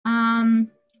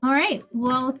All right.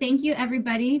 Well, thank you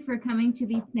everybody for coming to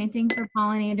the Planting for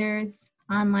Pollinators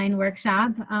online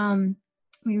workshop.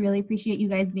 We really appreciate you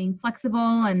guys being flexible,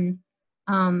 and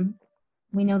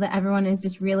we know that everyone is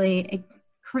just really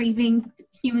craving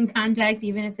human contact,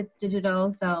 even if it's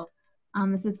digital. So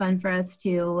this is fun for us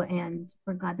too, and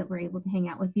we're glad that we're able to hang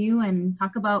out with you and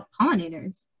talk about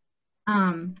pollinators.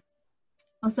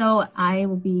 Also,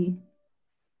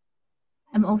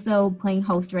 I'm also playing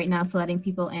host right now, so letting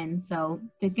people in. So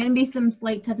there's going to be some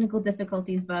slight technical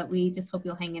difficulties, but we just hope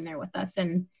you'll hang in there with us.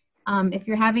 And if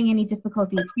you're having any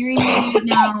difficulties hearing me right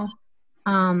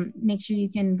now, make sure you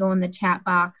can go in the chat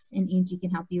box and Angie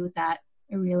can help you with that.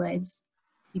 I realize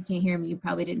you can't hear me. You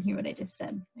probably didn't hear what I just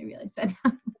said. I realized that.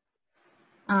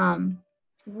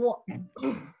 Well,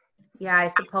 yeah, I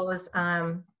suppose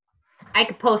I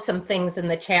could post some things in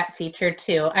the chat feature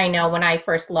too. I know when I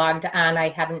first logged on, I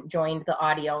hadn't joined the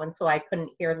audio, and so I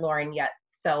couldn't hear Lauren yet.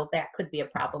 So that could be a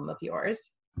problem of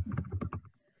yours.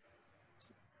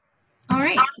 All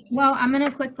right. Well, I'm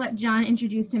going to let John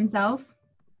introduce himself.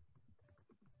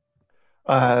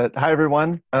 Hi,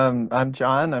 everyone. I'm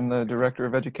John. I'm the Director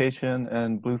of Education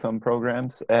and Blue Thumb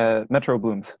Programs at Metro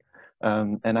Blooms.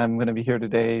 And I'm going to be here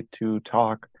today to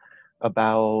talk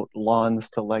about lawns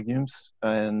to legumes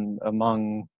and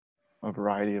among a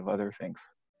variety of other things.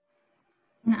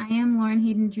 And I am Lauren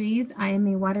Hayden-Dries. I am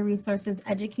a water resources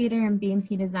educator and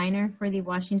BMP designer for the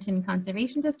Washington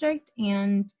Conservation District,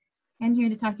 and I'm here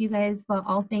to talk to you guys about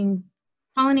all things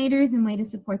pollinators and way to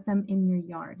support them in your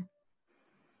yard.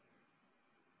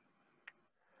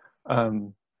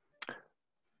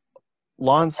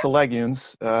 Lawns to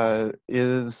Legumes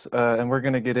is, and we're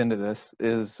going to get into this,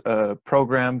 is a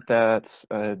program that's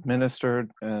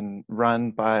administered and run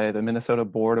by the Minnesota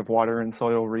Board of Water and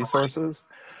Soil Resources.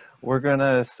 We're going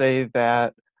to say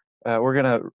that we're going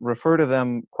to refer to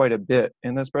them quite a bit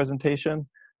in this presentation,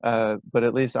 but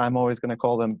at least I'm always going to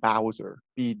call them Bowser,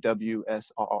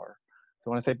 B-W-S-R. So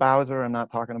when I say Bowser, I'm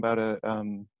not talking about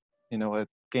a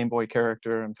Game Boy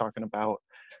character. I'm talking about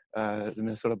the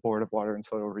Minnesota Board of Water and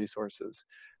Soil Resources.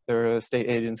 They're a state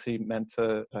agency meant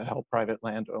to help private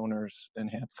landowners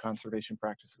enhance conservation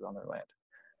practices on their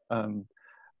land.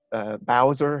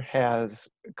 Bowser has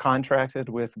contracted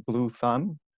with Blue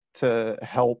Thumb to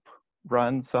help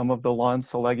run some of the Lawns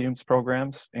to Legumes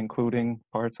programs, including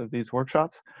parts of these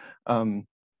workshops. And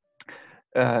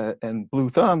Blue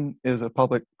Thumb is a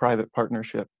public-private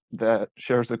partnership that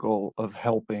shares the goal of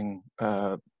helping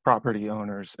property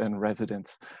owners and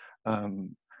residents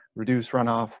reduce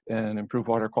runoff and improve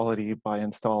water quality by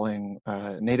installing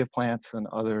native plants and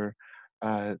other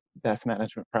best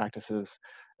management practices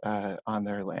on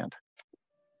their land.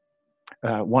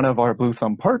 One of our Blue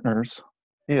Thumb partners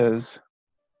is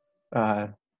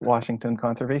Washington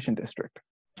Conservation District.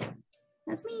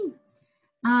 That's me.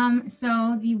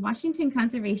 So the Washington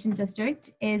Conservation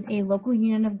District is a local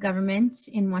unit of government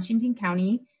in Washington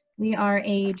County. We are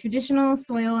a traditional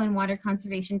soil and water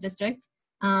conservation district.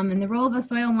 And the role of a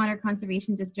soil and water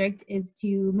conservation district is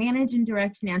to manage and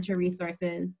direct natural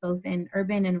resources, both in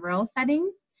urban and rural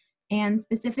settings, and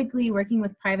specifically working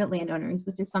with private landowners,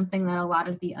 which is something that a lot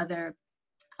of the other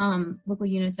local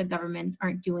units of government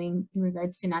aren't doing in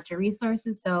regards to natural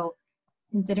resources. So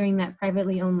considering that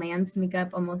privately owned lands make up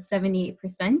almost 78%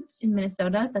 in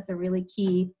Minnesota, that's a really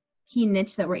key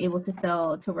niche that we're able to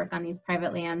fill to work on these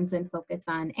private lands and focus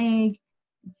on ag,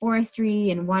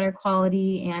 forestry, and water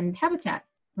quality and habitat,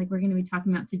 like we're going to be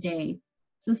talking about today.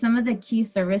 So some of the key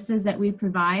services that we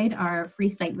provide are free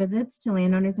site visits to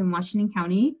landowners in Washington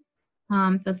County.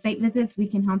 So site visits, we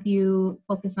can help you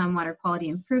focus on water quality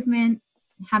improvement,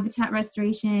 habitat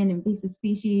restoration, invasive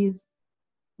species.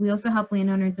 We also help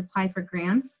landowners apply for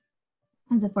grants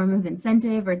as a form of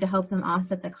incentive or to help them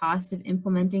offset the cost of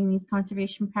implementing these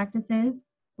conservation practices.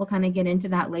 We'll kind of get into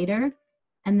that later.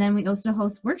 And then we also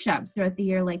host workshops throughout the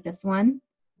year like this one,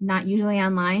 not usually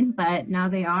online, but now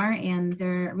they are, and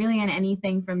they're really on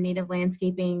anything from native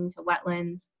landscaping to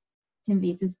wetlands to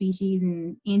invasive species.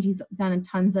 And Angie's done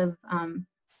tons of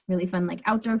really fun like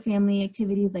outdoor family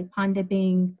activities like pond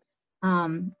dipping.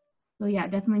 So yeah,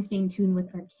 definitely staying tuned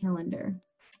with our calendar.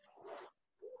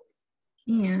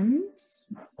 And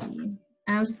let's see,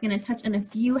 I was just going to touch on a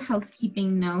few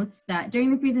housekeeping notes that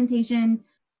during the presentation,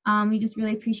 we just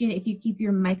really appreciate it if you keep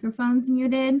your microphones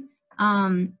muted.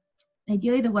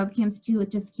 Ideally the webcams too, it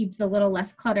just keeps a little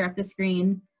less clutter off the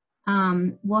screen.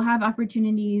 We'll have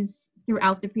opportunities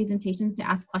throughout the presentations to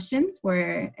ask questions,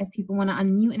 where if people want to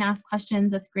unmute and ask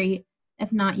questions, that's great.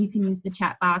 If not, you can use the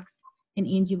chat box and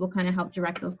Angie will kind of help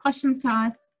direct those questions to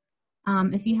us.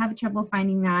 If you have trouble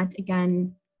finding that,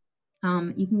 again,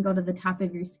 You can go to the top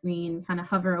of your screen, kind of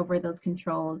hover over those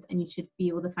controls, and you should be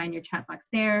able to find your chat box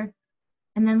there.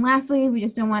 And then lastly, we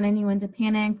just don't want anyone to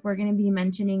panic. We're going to be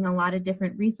mentioning a lot of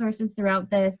different resources throughout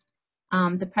this.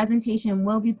 The presentation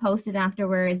will be posted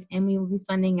afterwards, and we will be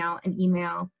sending out an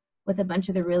email with a bunch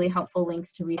of the really helpful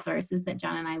links to resources that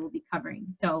John and I will be covering.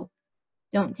 So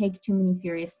don't take too many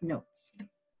furious notes.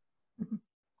 All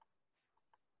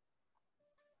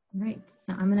right,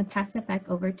 so I'm going to pass it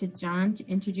back over to John to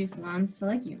introduce lawns to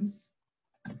legumes.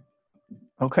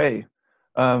 Okay.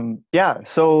 Yeah,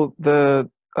 so the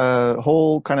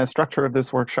whole kind of structure of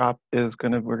this workshop is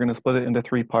we're gonna split it into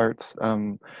 3 parts.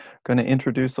 Gonna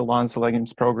introduce the Lawns to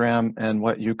Legumes program and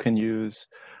what you can use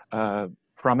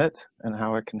from it and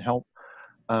how it can help.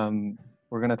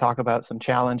 We're gonna talk about some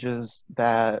challenges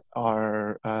that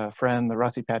our friend, the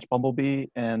Rusty Patch Bumblebee,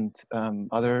 and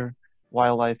other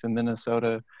wildlife in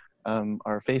Minnesota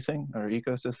are facing, our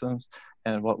ecosystems,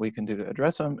 and what we can do to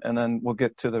address them. And then we'll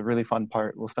get to the really fun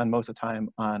part. We'll spend most of the time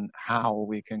on how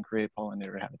we can create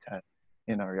pollinator habitat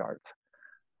in our yards.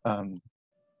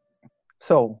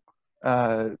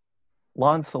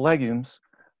 Lawns to Legumes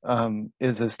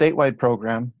is a statewide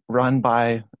program run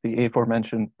by the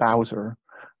aforementioned Bowser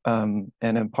and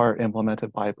in part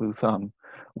implemented by Blue Thumb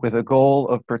with a goal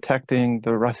of protecting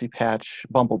the Rusty Patch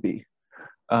Bumblebee.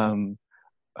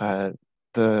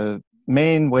 The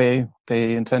main way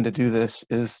they intend to do this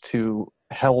is to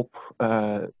help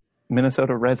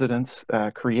Minnesota residents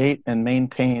create and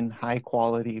maintain high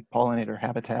quality pollinator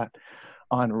habitat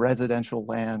on residential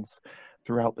lands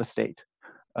throughout the state.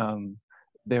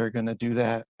 They're going to do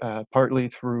that partly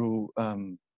through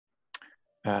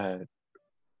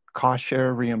cost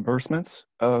share reimbursements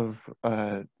of,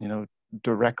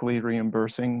 directly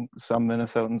reimbursing some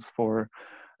Minnesotans for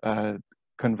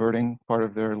converting part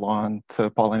of their lawn to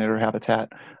pollinator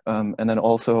habitat, and then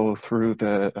also through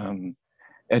the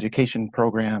education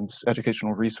programs,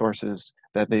 educational resources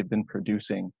that they've been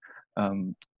producing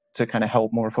to kind of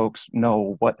help more folks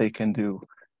know what they can do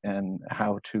and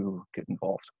how to get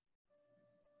involved.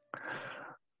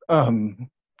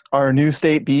 Our new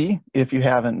state bee, if you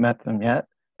haven't met them yet,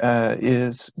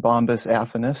 is Bombus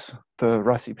affinis, the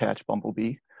Rusty Patch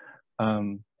Bumblebee.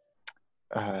 In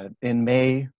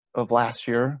May of last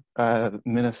year,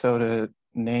 Minnesota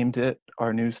named it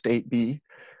our new state bee.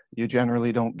 You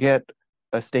generally don't get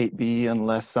a state bee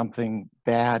unless something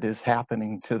bad is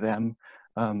happening to them.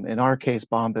 In our case,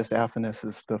 Bombus affinis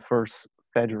is the first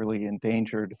federally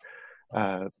endangered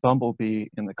bumblebee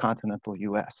in the continental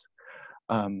US.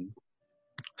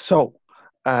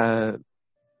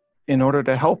 In order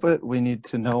to help it, we need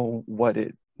to know what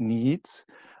it needs.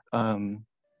 So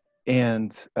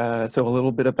a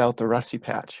little bit about the Rusty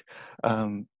Patch.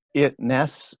 It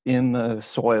nests in the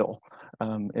soil.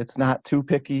 It's not too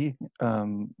picky.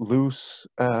 Loose,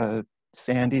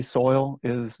 sandy soil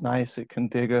is nice. It can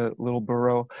dig a little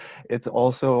burrow. It's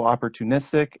also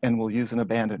opportunistic and will use an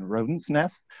abandoned rodent's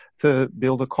nest to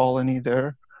build a colony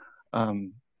there.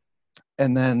 And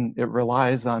then it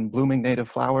relies on blooming native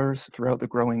flowers throughout the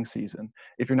growing season.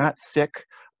 If you're not sick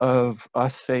of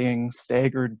us saying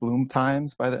staggered bloom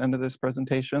times by the end of this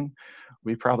presentation,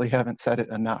 we probably haven't said it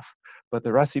enough. But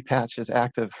the Rusty Patch is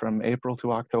active from April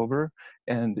to October,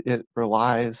 and it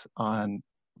relies on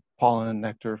pollen and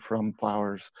nectar from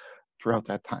flowers throughout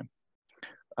that time.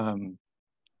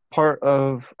 Part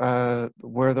of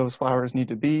where those flowers need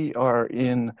to be are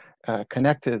in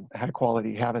connected high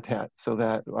quality habitat so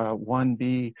that one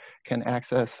bee can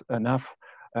access enough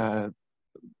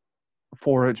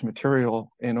forage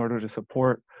material in order to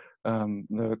support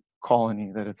the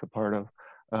colony that it's a part of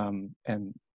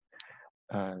and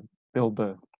build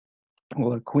the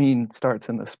queen starts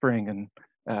in the spring and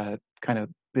kind of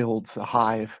builds a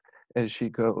hive as she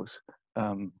goes,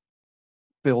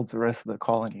 builds the rest of the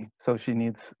colony. So she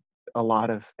needs a lot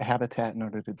of habitat in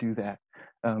order to do that.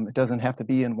 It doesn't have to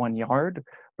be in one yard,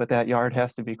 but that yard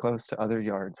has to be close to other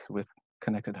yards with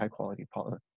connected high quality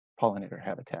pollinator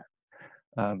habitat.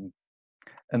 And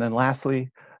then lastly,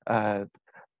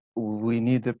 we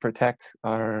need to protect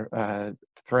our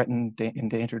threatened,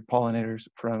 endangered pollinators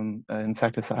from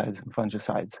insecticides and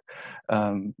fungicides.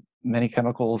 Many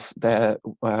chemicals that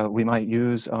we might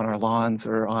use on our lawns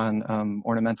or on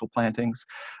ornamental plantings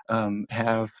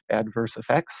have adverse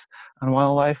effects on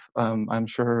wildlife. I'm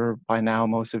sure by now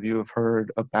most of you have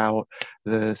heard about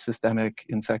the systemic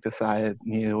insecticide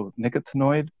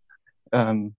neonicotinoid.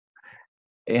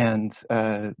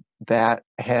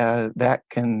 That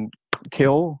can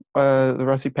kill the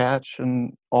Rusty Patch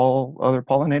and all other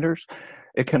pollinators.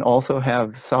 It can also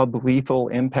have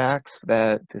sublethal impacts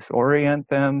that disorient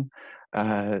them,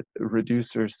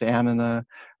 reduce their stamina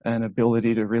and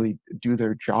ability to really do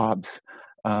their jobs.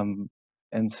 And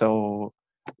so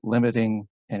limiting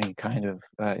any kind of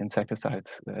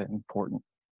insecticides is important.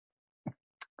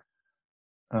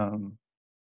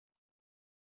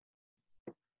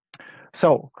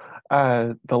 So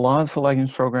the Lawns to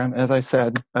Legumes program, as I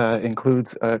said,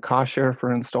 includes a cost share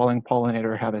for installing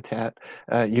pollinator habitat.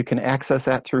 You can access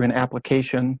that through an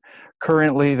application.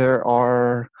 Currently, there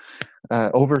are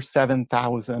over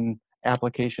 7,000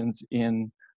 applications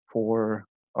in for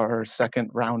our second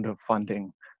round of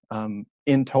funding.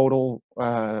 In total,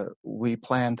 we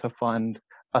plan to fund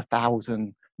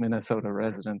 1,000 Minnesota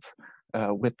residents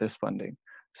with this funding.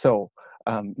 So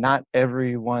not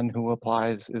everyone who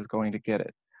applies is going to get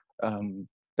it.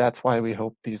 That's why we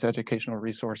hope these educational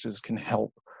resources can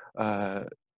help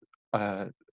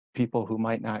people who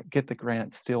might not get the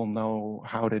grant still know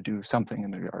how to do something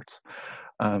in their yards.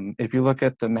 If you look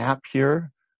at the map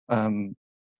here on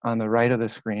the right of the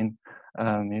screen,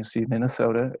 you see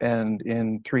Minnesota, and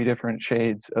in 3 different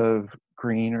shades of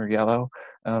green or yellow.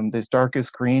 This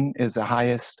darkest green is the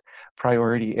highest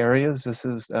priority areas. This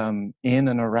is in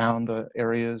and around the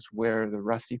areas where the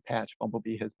rusty patch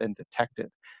bumblebee has been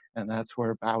detected. And that's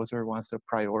where Bowser wants to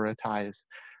prioritize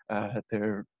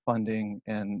their funding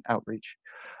and outreach.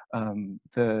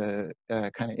 The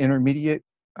kind of intermediate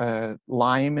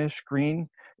lime-ish green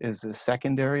is the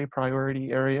secondary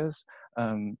priority areas.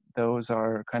 Those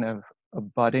are kind of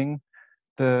abutting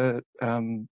the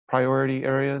priority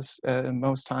areas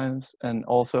most times, and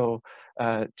also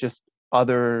just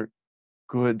other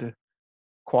good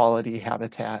quality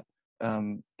habitat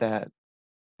that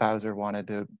Bowser wanted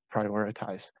to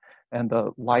prioritize. And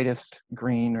the lightest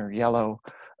green or yellow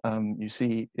you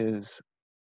see is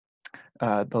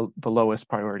the lowest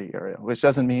priority area, which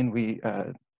doesn't mean we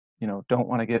don't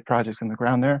want to get projects in the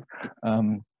ground there,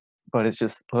 but it's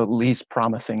just the least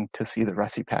promising to see the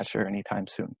rusty patch there anytime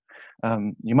soon.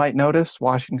 You might notice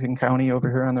Washington County over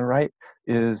here on the right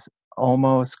is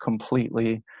almost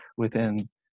completely within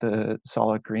the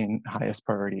solid green highest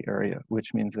priority area,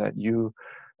 which means that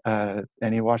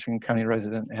any Washington County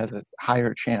resident has a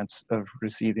higher chance of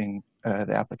receiving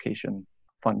the application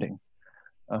funding.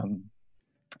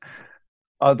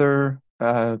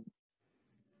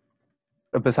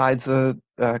 Besides the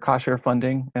cost share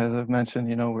funding, as I've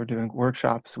mentioned, we're doing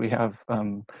workshops. We have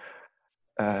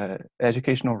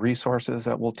educational resources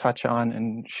that we'll touch on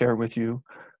and share with you.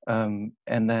 And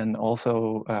then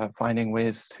also finding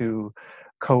ways to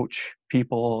coach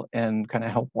people and kind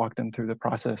of help walk them through the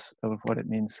process of what it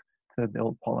means to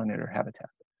build pollinator habitat.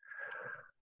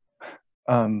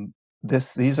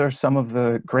 These are some of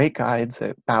the great guides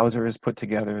that Bowser has put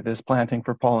together. This Planting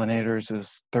for Pollinators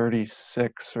is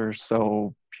 36 or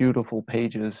so beautiful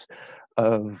pages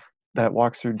that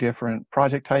walks through different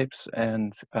project types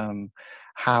and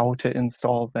how to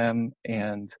install them,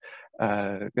 and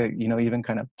even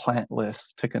kind of plant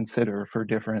lists to consider for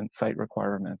different site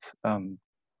requirements.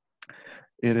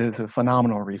 It is a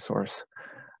phenomenal resource.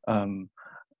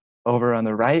 Over on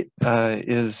the right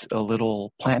is a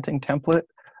little planting template,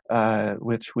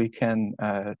 which we can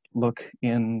look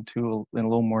into in a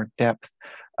little more depth,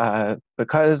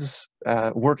 because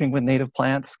working with native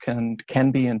plants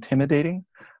can be intimidating.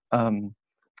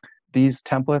 These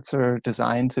templates are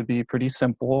designed to be pretty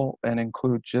simple and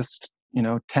include just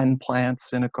 10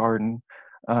 plants in a garden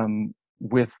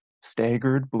with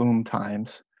staggered bloom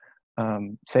times.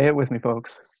 Say it with me,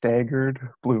 folks: staggered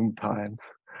bloom times.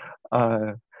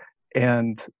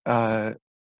 And on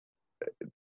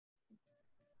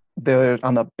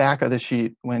the back of the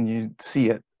sheet, when you see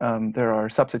it, there are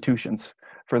substitutions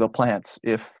for the plants.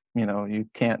 If you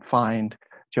can't find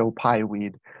Joe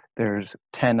Pieweed, there's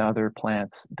 10 other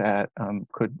plants that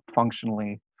could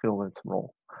functionally fill its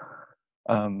role.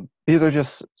 These are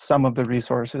just some of the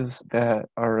resources that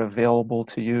are available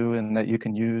to you and that you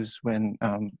can use when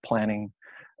planning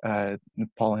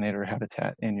pollinator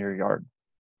habitat in your yard.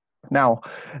 Now,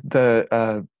 the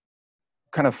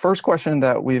kind of first question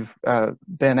that we've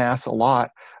been asked a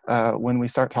lot when we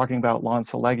start talking about lawns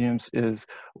to legumes is,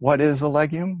 what is a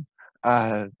legume?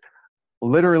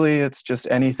 Literally, it's just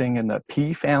anything in the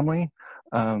pea family.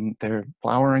 They're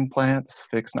flowering plants,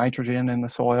 fix nitrogen in the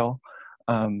soil.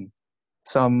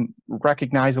 Some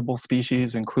recognizable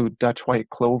species include Dutch white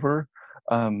clover,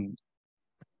 and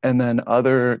then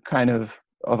other kind of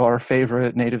our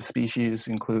favorite native species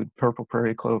include purple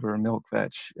prairie clover, milk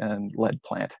vetch, and lead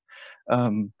plant.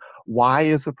 Why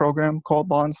is the program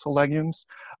called Lawns to Legumes?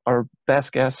 Our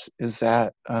best guess is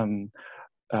that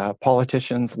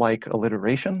politicians like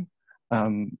alliteration.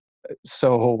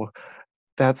 So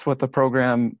that's what the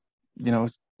program you know,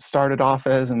 started off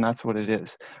as, and that's what it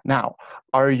is. Now,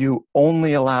 are you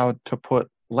only allowed to put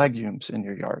legumes in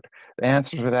your yard? The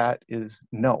answer to that is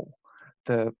no.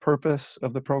 The purpose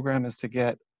of the program is to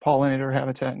get pollinator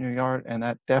habitat in your yard, and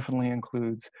that definitely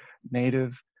includes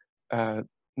native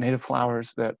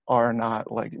flowers that are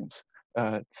not legumes,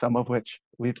 some of which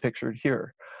we've pictured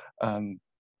here. I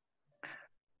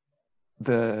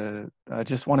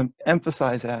just want to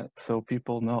emphasize that so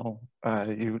people know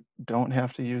you don't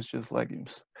have to use just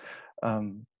legumes.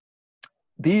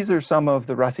 These are some of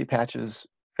the Rusty Patch's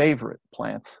favorite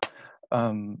plants.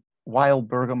 Wild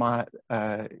bergamot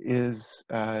is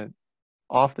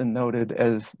often noted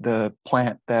as the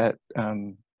plant that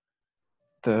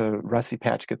the Rusty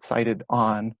Patch gets cited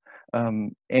on,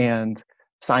 and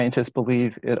scientists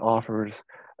believe it offers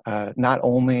not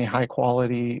only high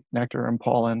quality nectar and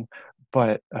pollen,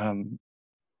 but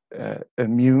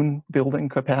immune building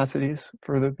capacities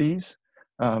for the bees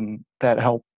that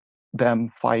help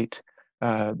them fight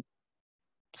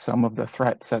some of the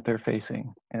threats that they're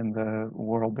facing in the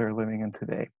world they're living in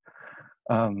today.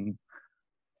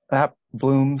 That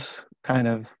blooms kind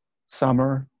of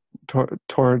summer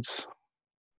towards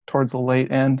the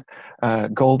late end.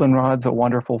 Goldenrod's a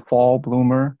wonderful fall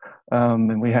bloomer,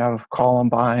 and we have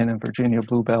columbine and Virginia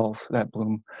bluebells that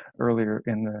bloom earlier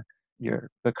in the year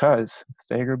because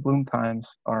staggered bloom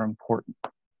times are important.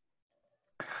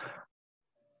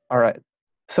 All right,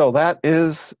 so that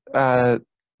is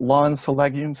lawns to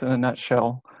legumes in a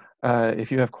nutshell.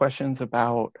 If you have questions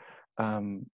about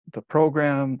the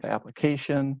program, the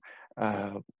application,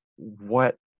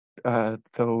 what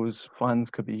those funds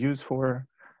could be used for,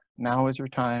 now is your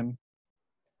time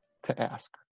to ask.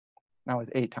 Now is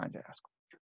a time to ask.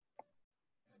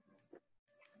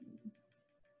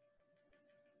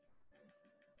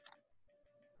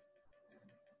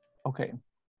 Okay.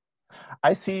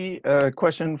 I see a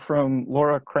question from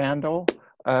Laura Crandall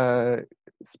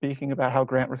speaking about how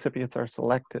grant recipients are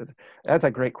selected. That's a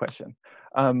great question.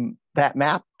 That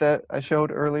map that I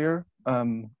showed earlier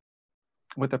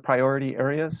with the priority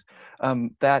areas,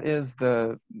 that is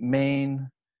the main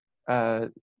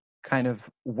kind of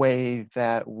way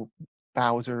that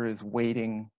Bowser is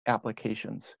weighting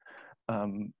applications.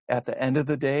 At the end of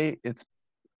the day, it's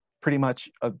pretty much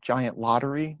a giant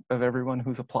lottery of everyone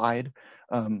who's applied.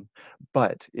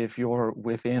 But if you're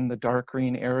within the dark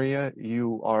green area,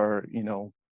 you are, you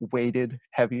know, weighted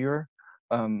heavier,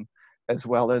 as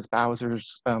well as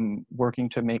Bowser's working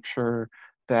to make sure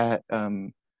that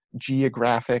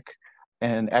geographic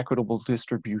and equitable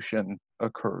distribution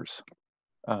occurs.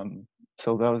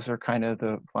 So those are kind of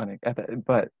the funding.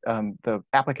 But the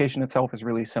application itself is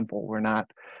really simple. We're not,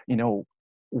 you know,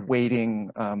 weighting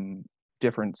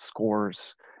different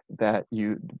scores that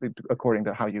you, according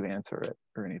to how you answer it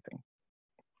or anything.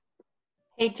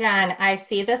 Hey, John, I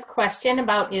see this question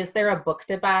about, is there a book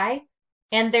to buy?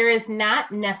 And there is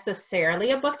not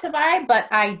necessarily a book to buy, but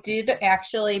I did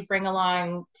actually bring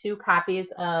along 2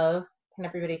 copies of, can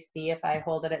everybody see if I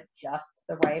hold it at just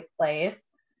the right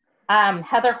place?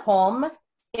 Heather Holm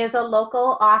is a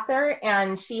local author,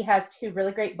 and she has 2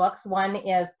 really great books. One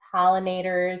is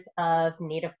Pollinators of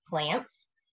Native Plants,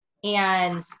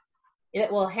 and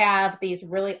it will have these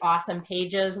really awesome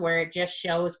pages where it just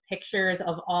shows pictures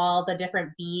of all the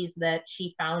different bees that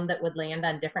she found that would land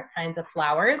on different kinds of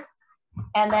flowers.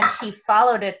 And then she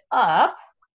followed it up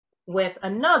with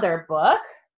another book.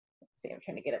 Let's see, I'm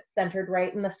trying to get it centered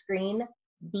right in the screen.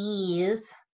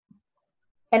 Bees,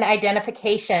 an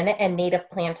Identification and Native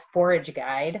Plant Forage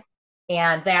Guide.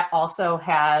 And that also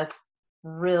has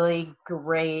really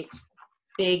great,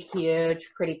 big, huge,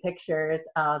 pretty pictures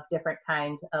of different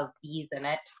kinds of bees in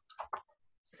it.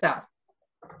 So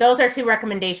those are 2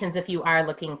 recommendations if you are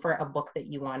looking for a book that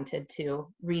you wanted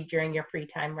to read during your free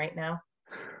time right now.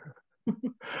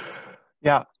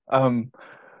 Yeah.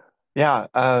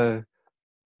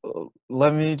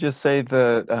 Let me just say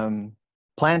the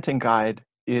planting guide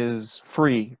is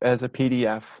free as a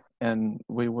PDF, and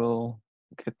we will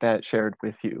get that shared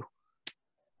with you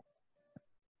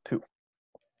too.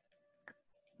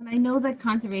 And I know the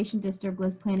Conservation District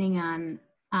was planning on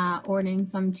ordering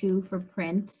some too for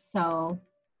print. So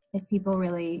if people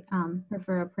really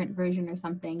prefer a print version or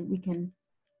something, we can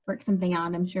work something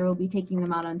out. I'm sure we'll be taking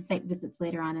them out on site visits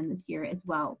later on in this year as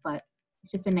well. But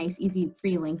it's just a nice, easy,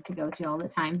 free link to go to all the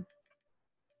time.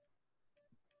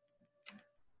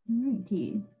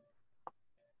 Alrighty.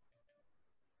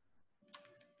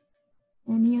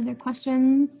 Any other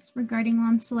questions regarding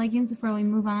lawns to legumes before we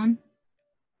move on?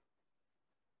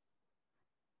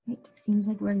 Right, seems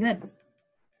like we're good.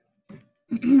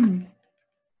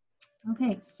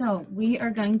 Okay, so we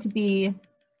are going to be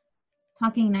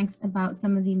talking next about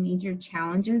some of the major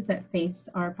challenges that face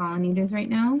our pollinators right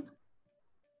now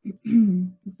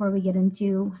before we get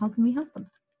into how can we help them.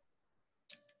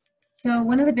 So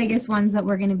one of the biggest ones that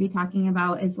we're going to be talking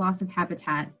about is loss of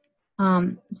habitat.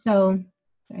 Sorry,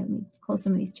 let me close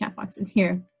some of these chat boxes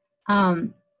here.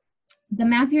 The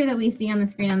map here that we see on the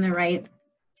screen on the right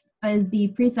is the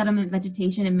pre-settlement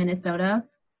vegetation in Minnesota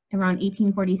around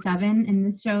 1847. And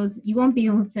this shows, you won't be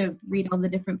able to read all the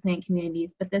different plant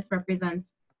communities, but this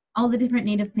represents all the different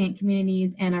native plant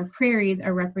communities, and our prairies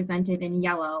are represented in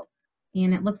yellow.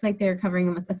 And it looks like they're covering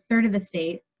almost a third of the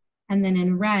state. And then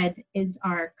in red is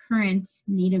our current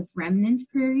native remnant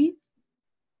prairies,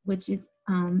 which is,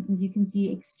 as you can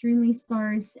see, extremely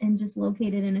sparse and just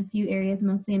located in a few areas,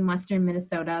 mostly in western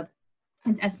Minnesota.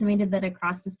 It's estimated that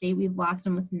across the state, we've lost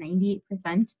almost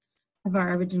 98% of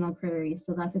our original prairies.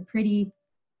 So that's a pretty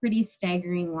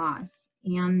staggering loss.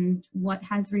 And what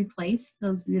has replaced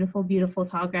those beautiful, beautiful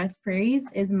tallgrass prairies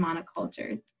is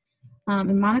monocultures. And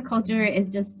monoculture is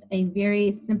just a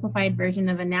very simplified version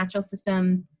of a natural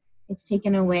system. It's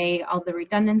taken away all the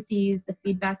redundancies, the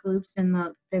feedback loops, and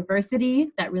the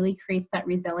diversity that really creates that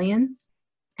resilience.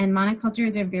 And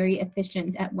monocultures are very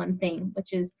efficient at one thing,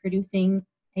 which is producing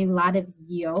a lot of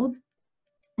yield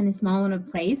in a small amount of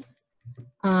place,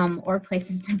 or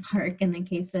places to park in the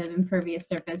case of impervious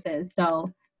surfaces.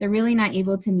 So they're really not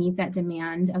able to meet that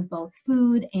demand of both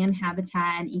food and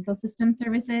habitat and ecosystem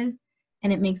services,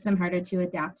 and it makes them harder to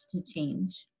adapt to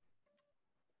change.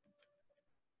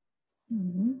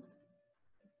 And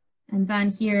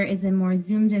then here is a more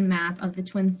zoomed in map of the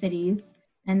Twin Cities,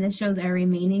 and this shows our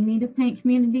remaining native plant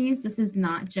communities. This is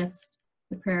not just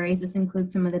the prairies, this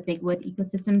includes some of the big wood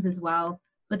ecosystems as well,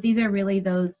 but these are really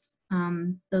those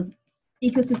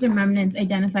ecosystem remnants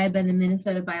identified by the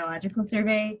Minnesota Biological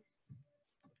Survey.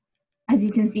 As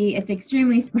you can see, it's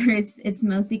extremely sparse. It's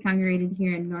mostly congregated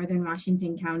here in northern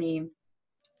Washington County.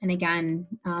 And again,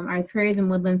 our prairies and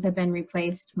woodlands have been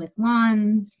replaced with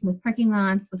lawns, with parking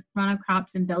lots, with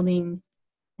monocrops and buildings.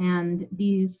 And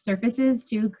these surfaces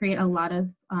too create a lot of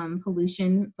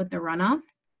pollution with the runoff.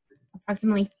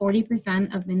 Approximately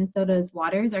 40% of Minnesota's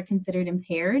waters are considered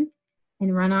impaired,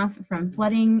 and runoff from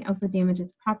flooding also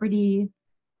damages property.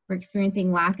 We're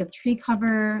experiencing lack of tree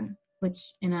cover,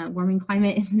 which in a warming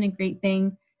climate isn't a great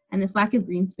thing. And this lack of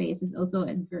green space is also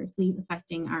adversely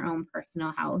affecting our own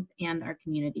personal health and our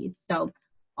communities. So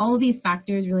all of these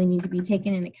factors really need to be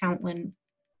taken into account when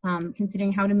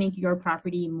considering how to make your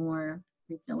property more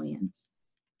resilient.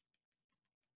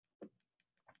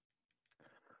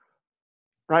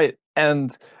 Right,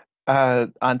 and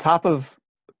on top of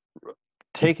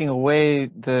taking away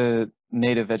the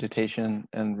native vegetation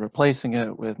and replacing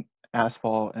it with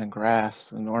asphalt and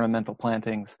grass and ornamental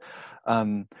plantings,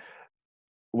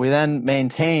 we then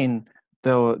maintain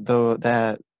those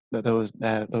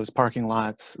parking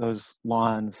lots, those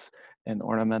lawns and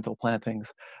ornamental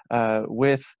plantings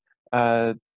with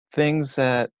things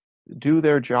that do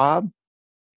their job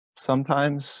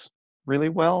sometimes really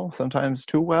well, sometimes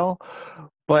too well,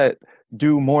 but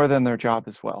do more than their job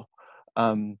as well.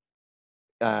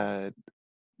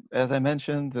 As I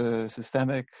mentioned, the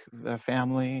systemic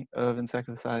family of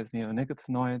insecticides,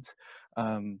 neonicotinoids,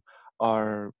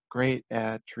 are great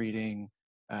at treating,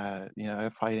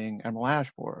 fighting emerald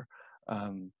ash borer.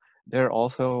 They're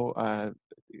also,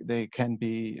 they can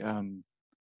be,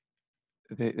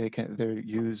 they're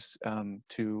used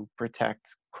to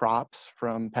protect crops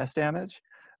from pest damage,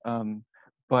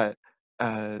 but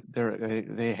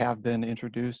they have been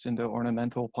introduced into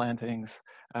ornamental plantings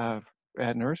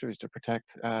at nurseries to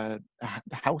protect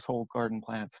household garden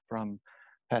plants from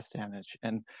pest damage.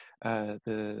 And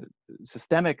the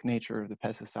systemic nature of the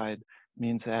pesticide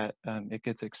means that it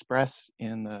gets expressed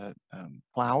in the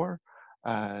flower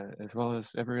as well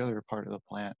as every other part of the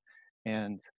plant,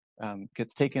 and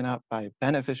gets taken up by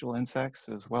beneficial insects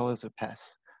as well as the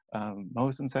pests.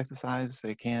 Most insecticides,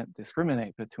 they can't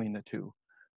discriminate between the two.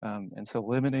 And so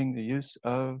limiting the use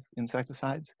of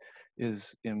insecticides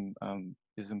is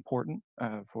important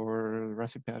for the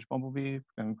rusty patch bumblebee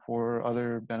and for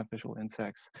other beneficial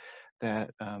insects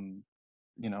that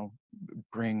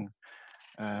bring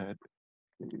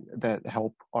that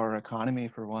help our economy,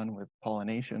 for one, with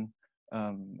pollination,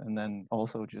 and then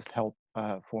also just help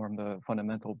form the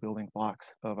fundamental building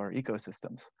blocks of our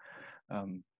ecosystems.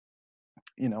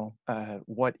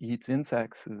 What eats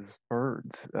insects is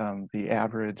birds. The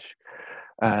average,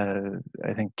 I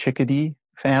think, chickadee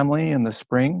family in the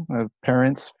spring,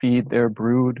 parents feed their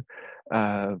brood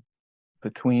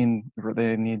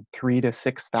they need 3,000 to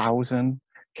 6,000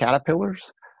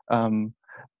 caterpillars,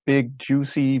 big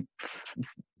juicy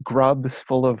grubs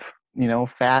full of you know,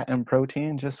 fat and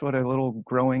protein, just what a little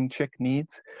growing chick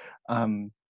needs.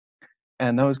 And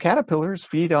those caterpillars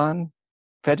feed on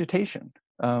vegetation.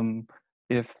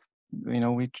 If you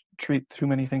know, we treat too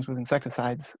many things with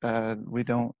insecticides, we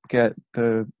don't get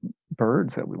the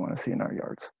birds that we want to see in our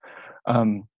yards.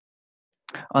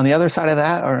 On the other side of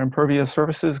that, our impervious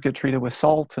surfaces get treated with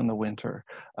salt in the winter.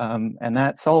 And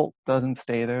that salt doesn't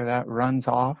stay there, that runs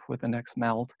off with the next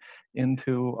melt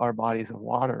into our bodies of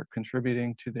water,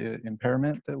 contributing to the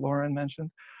impairment that Lauren mentioned,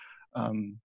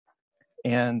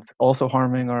 and also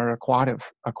harming our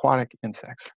aquatic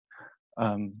insects.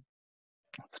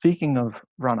 Speaking of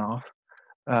runoff,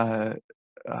 I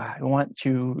want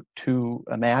you to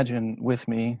imagine with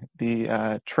me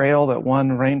the trail that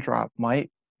one raindrop might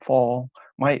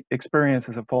experience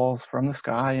as it falls from the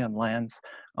sky and lands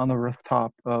on the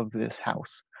rooftop of this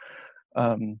house.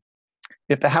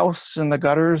 If the house and the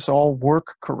gutters all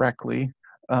work correctly,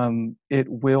 it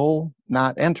will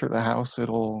not enter the house.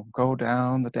 It'll go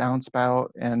down the downspout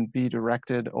and be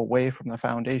directed away from the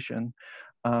foundation,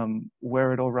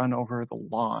 where it'll run over the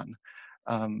lawn.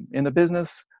 In the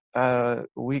business,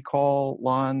 we call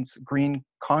lawns green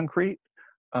concrete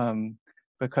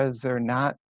because they're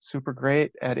not super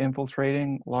great at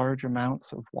infiltrating large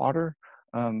amounts of water.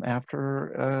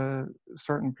 After a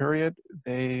certain period,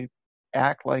 they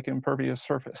act like impervious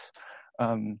surface.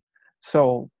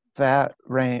 So that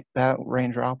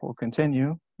raindrop will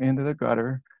continue into the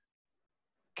gutter,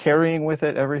 carrying with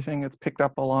it everything that's picked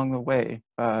up along the way,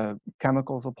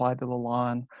 chemicals applied to the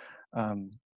lawn,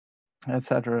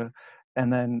 etc.,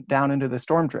 and then down into the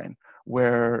storm drain,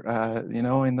 where, you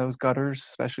know, in those gutters,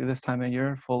 especially this time of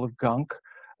year, full of gunk,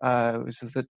 which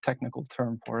is the technical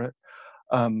term for it.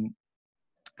 And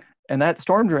that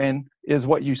storm drain is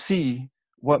what you see.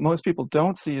 What most people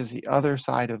don't see is the other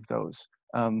side of those,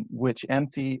 which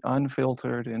empty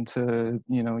unfiltered into,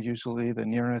 you know, usually the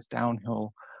nearest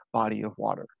downhill body of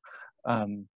water.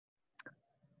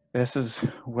 This is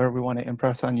where we want to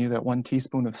impress on you that 1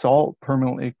 teaspoon of salt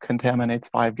permanently contaminates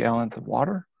 5 gallons of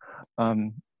water.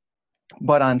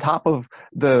 But on top of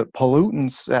the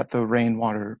pollutants that the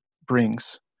rainwater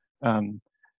brings,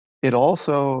 it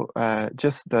also,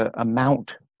 just the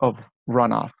amount of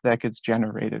runoff that gets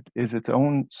generated is its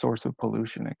own source of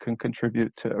pollution. It can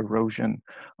contribute to erosion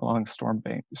along stream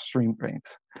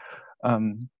banks.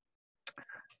 And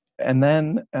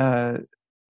then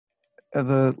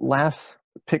the last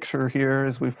picture here,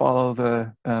 as we follow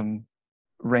the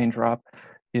raindrop,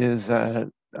 is a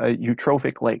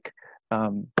eutrophic lake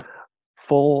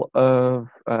full of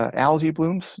algae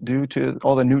blooms due to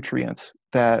all the nutrients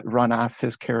that runoff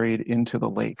has carried into the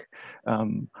lake.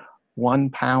 1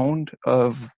 pound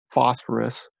of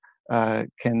phosphorus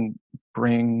can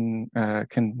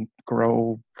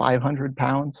grow 500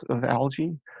 pounds of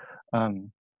algae. And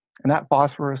that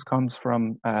phosphorus comes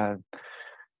from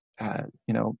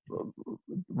you know,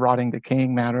 rotting,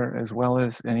 decaying matter, as well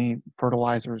as any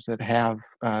fertilizers that have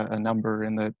a number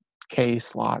in the K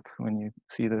slot when you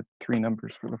see the 3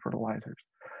 numbers for the fertilizers.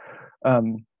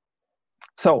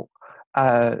 So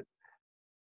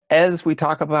as we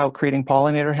talk about creating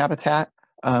pollinator habitat,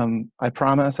 I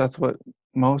promise that's what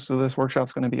most of this workshop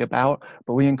is going to be about,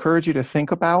 but we encourage you to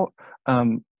think about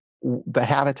the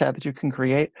habitat that you can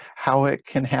create, how it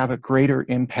can have a greater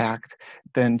impact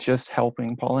than just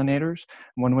helping pollinators.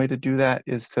 One way to do that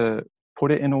is to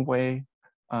put it in a way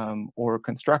or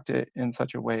construct it in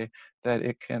such a way that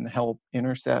it can help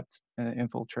intercept and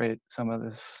infiltrate some of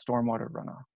this stormwater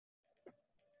runoff.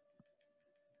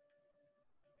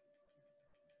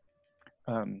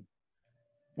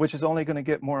 Which is only going to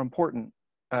get more important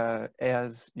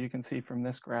as you can see from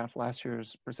this graph. Last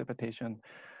year's precipitation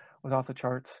was off the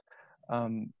charts.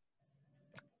 And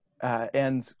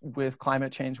with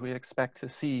climate change, we expect to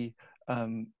see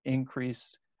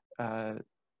increased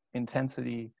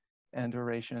intensity and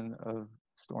duration of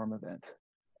storm events,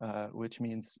 which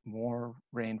means more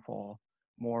rainfall,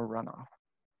 more runoff.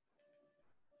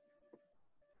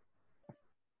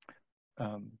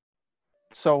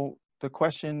 So the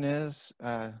question is,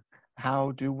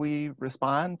 how do we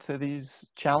respond to these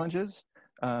challenges?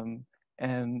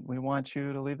 And we want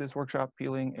you to leave this workshop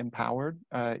feeling empowered.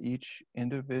 Each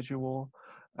individual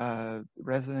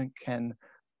resident can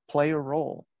play a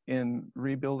role in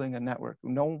rebuilding a network.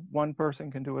 No one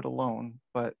person can do it alone,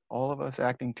 but all of us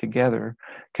acting together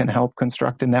can help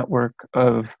construct a network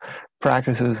of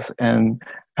practices and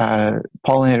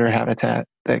pollinator habitat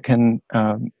that can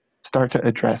start to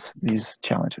address these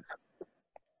challenges.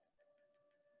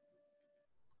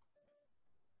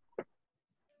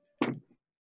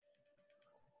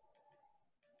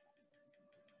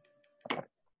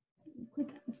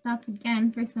 stop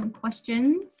again for some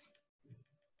questions.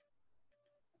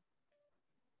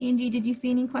 Angie, did you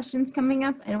see any questions coming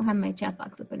up? I don't have my chat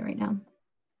box open right now.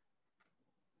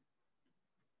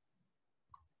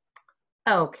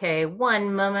 Okay,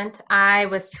 one moment. I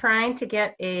was trying to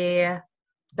get a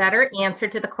better answer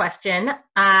to the question.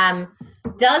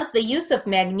 Does the use of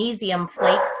magnesium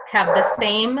flakes have the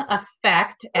same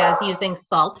effect as using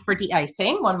salt for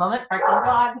de-icing? One moment, parking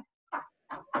dog.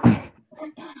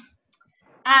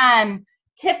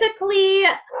 Typically,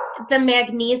 the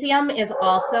magnesium is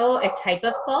also a type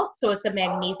of salt, so it's a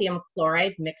magnesium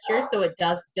chloride mixture, so it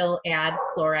does still add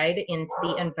chloride into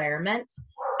the environment.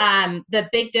 The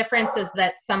big difference is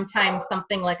that sometimes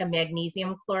something like a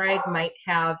magnesium chloride might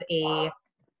have a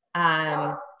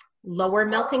lower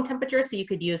melting temperature, so you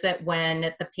could use it when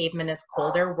the pavement is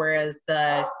colder, whereas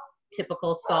the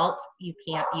typical salt you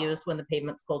can't use when the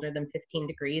pavement's colder than 15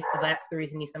 degrees, so that's the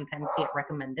reason you sometimes see it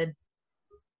recommended.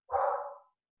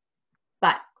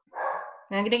 But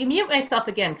I'm going to mute myself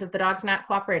again because the dog's not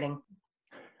cooperating.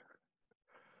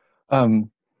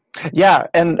 Yeah,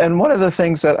 and one of the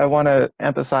things that I want to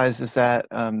emphasize is that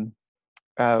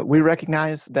we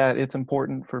recognize that it's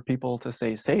important for people to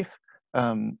stay safe,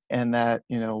 and that,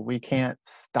 you know, we can't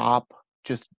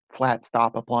just flat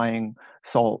stop applying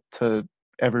salt to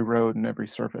every road and every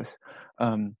surface.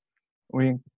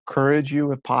 We encourage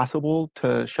you, if possible,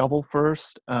 to shovel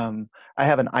first. I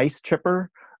have an ice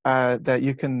chipper that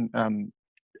you can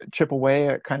chip away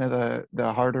at kind of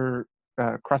the harder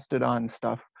crusted on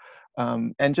stuff,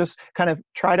 and just kind of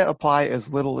try to apply as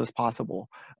little as possible.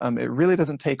 It really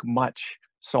doesn't take much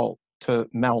salt to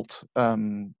melt,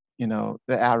 you know,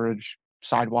 the average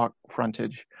sidewalk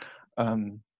frontage.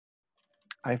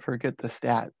 I forget the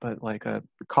stat, but like a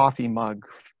coffee mug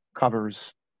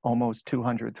covers almost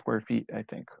 200 square feet, I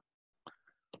think.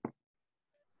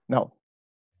 No.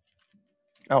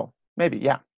 Oh, maybe,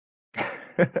 yeah.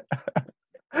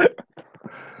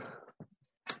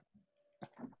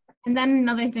 And then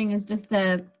another thing is just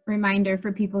a reminder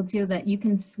for people too that you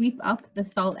can sweep up the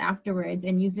salt afterwards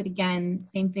and use it again.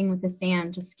 Same thing with the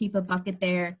sand. Just keep a bucket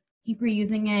there, keep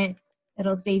reusing it.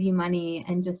 It'll save you money.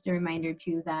 And just a reminder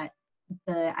too that if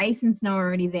the ice and snow are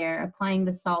already there, applying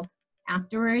the salt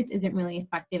afterwards isn't really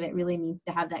effective. It really needs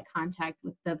to have that contact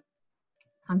with the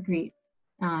concrete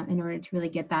in order to really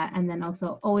get that. And then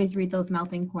also always read those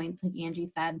melting points, like Angie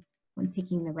said, when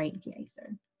picking the right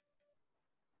de-icer.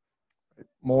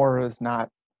 More is not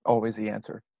always the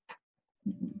answer.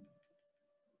 I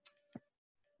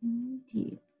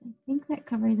think that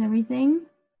covers everything.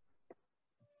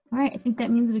 All right, I think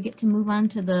that means we get to move on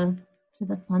to the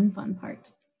fun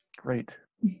part. Great.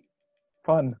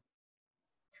 Fun.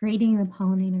 Creating the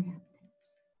pollinator habitat.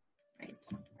 Right.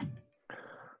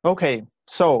 Okay,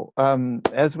 so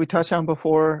as we touched on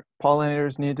before,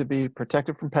 pollinators need to be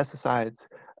protected from pesticides.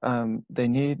 They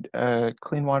need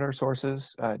clean water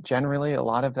sources. Generally, a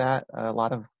lot of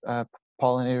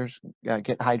pollinators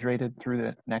get hydrated through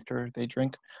the nectar they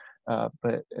drink,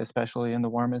 but especially in the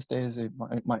warmest days, they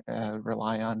might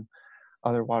rely on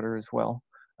other water as well.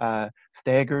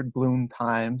 Staggered bloom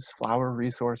times, flower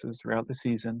resources throughout the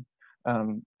season.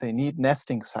 They need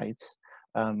nesting sites.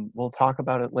 We'll talk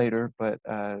about it later, but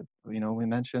you know, we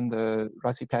mentioned the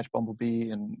rusty patch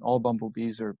bumblebee, and all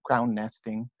bumblebees are ground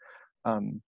nesting.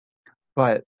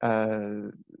 But a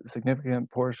significant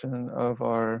portion of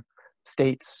our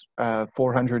state's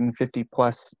 450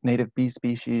 plus native bee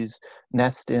species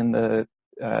nest in the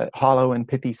hollow and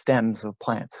pithy stems of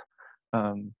plants.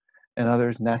 And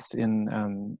others nest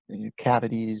in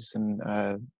cavities and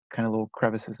kind of little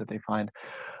crevices that they find.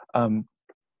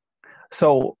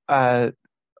 So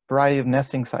variety of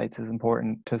nesting sites is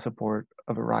important to support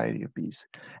a variety of bees.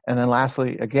 And then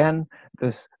lastly, again,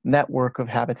 this network of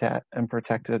habitat and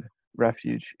protected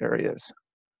refuge areas.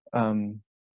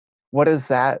 What does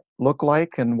that look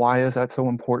like, and why is that so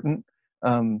important?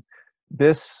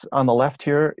 This on the left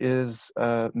here is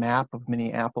a map of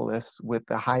Minneapolis with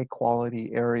the high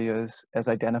quality areas as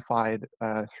identified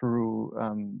through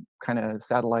kind of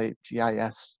satellite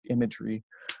GIS imagery,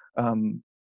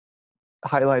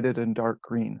 highlighted in dark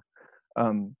green.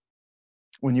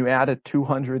 When you add a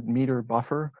 200-meter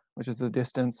buffer, which is the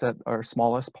distance that our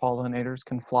smallest pollinators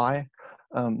can fly,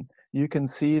 you can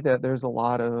see that there's a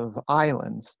lot of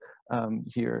islands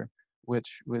here,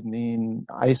 which would mean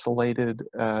isolated,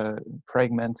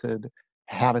 fragmented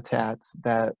habitats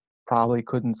that probably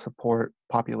couldn't support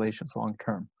populations long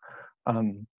term.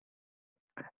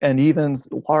 And even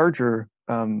larger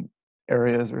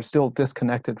areas are still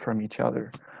disconnected from each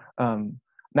other.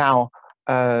 Now,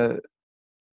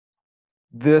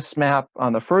 this map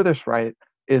on the furthest right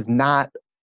is not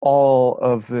all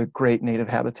of the great native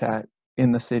habitat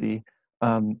in the city.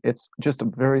 It's just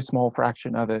a very small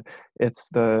fraction of it. It's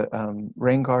the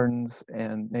rain gardens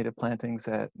and native plantings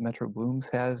that Metro Blooms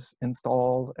has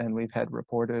installed and we've had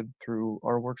reported through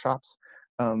our workshops.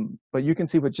 But you can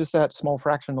see with just that small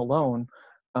fraction alone,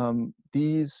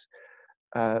 these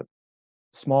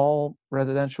small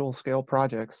residential scale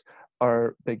projects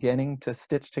are beginning to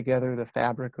stitch together the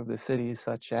fabric of the city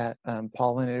such that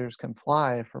pollinators can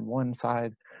fly from one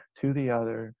side to the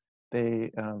other.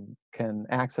 They can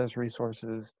access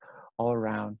resources all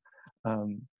around.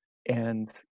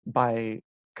 And by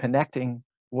connecting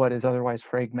what is otherwise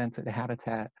fragmented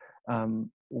habitat,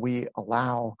 we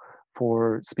allow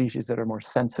for species that are more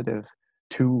sensitive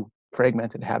to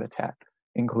fragmented habitat,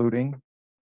 including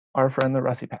our friend the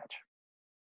Rusty Patch.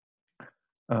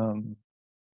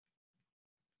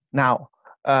 Now,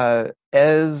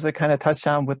 as I kind of touched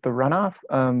on with the runoff,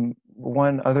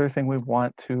 one other thing we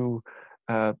want to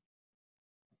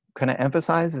kind of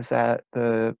emphasize is that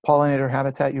the pollinator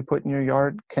habitat you put in your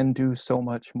yard can do so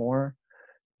much more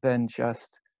than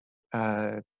just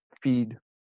feed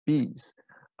bees.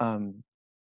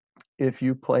 If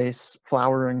you place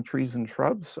flowering trees and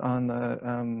shrubs on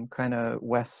the kind of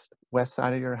west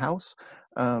side of your house,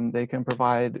 they can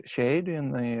provide shade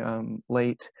in the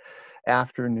late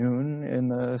afternoon in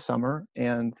the summer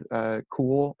and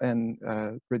cool and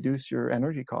reduce your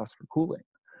energy costs for cooling.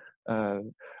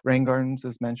 Rain gardens,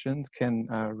 as mentioned, can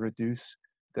reduce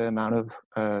the amount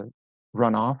of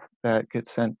runoff that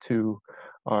gets sent to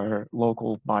our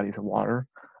local bodies of water.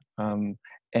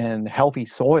 And healthy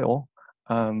soil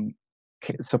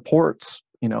supports,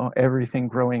 you know, everything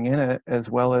growing in it, as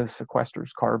well as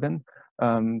sequesters carbon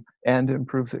and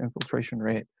improves the infiltration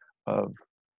rate of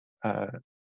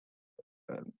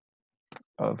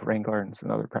rain gardens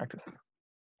and other practices.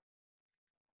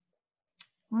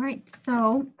 All right,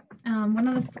 so one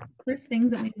of the first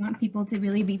things that we want people to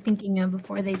really be thinking of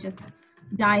before they just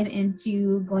dive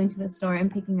into going to the store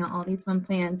and picking out all these fun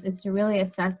plants is to really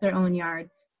assess their own yard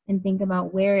and think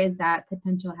about where is that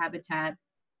potential habitat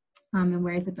and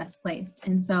where is it best placed.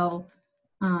 And so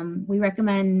we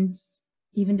recommend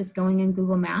even just going in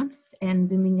Google Maps and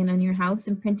zooming in on your house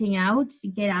and printing out,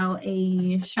 get out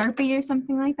a Sharpie or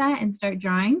something like that and start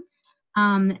drawing.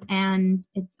 And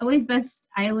it's always best,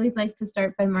 I always like to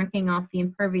start by marking off the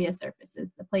impervious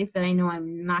surfaces, the place that I know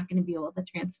I'm not going to be able to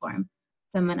transform.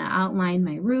 So I'm going to outline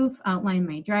my roof, outline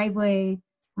my driveway,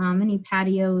 any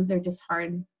patios or just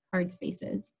hard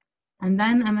spaces. And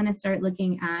then I'm going to start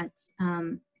looking at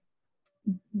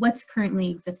what's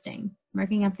currently existing,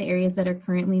 marking up the areas that are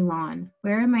currently lawn.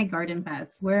 Where are my garden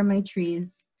beds? Where are my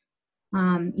trees?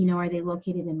 You know, are they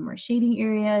located in more shading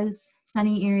areas,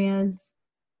 sunny areas?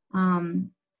 And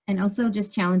also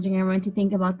just challenging everyone to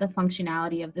think about the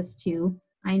functionality of this too.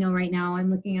 I know right now I'm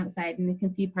looking outside and I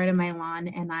can see part of my lawn,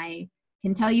 and I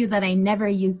can tell you that I never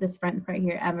use this front part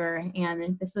here ever.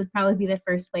 And this would probably be the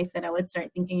first place that I would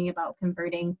start thinking about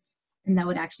converting, and that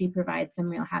would actually provide some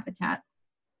real habitat.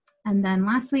 And then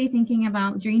lastly, thinking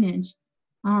about drainage,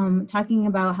 talking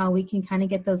about how we can kind of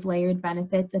get those layered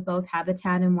benefits of both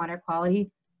habitat and water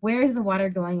quality. Where is the water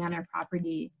going on our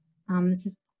property? This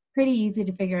is pretty easy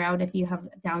to figure out if you have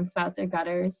downspouts or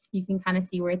gutters. You can kind of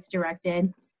see where it's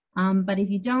directed. But if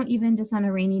you don't, even just on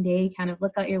a rainy day, kind of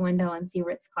look out your window and see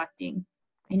where it's collecting.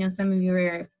 I know some of you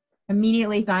are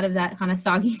immediately thought of that kind of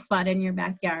soggy spot in your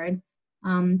backyard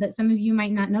that some of you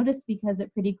might not notice because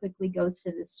it pretty quickly goes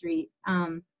to the street.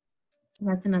 So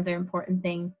that's another important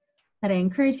thing that I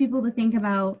encourage people to think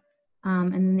about.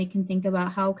 And then they can think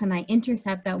about how can I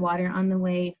intercept that water on the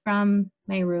way from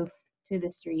my roof to the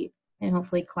street and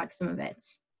hopefully collect some of it.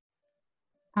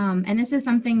 And this is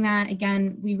something that,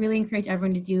 again, we really encourage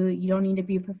everyone to do. You don't need to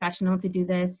be a professional to do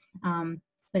this.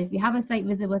 But if you have a site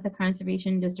visit with a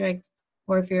conservation district,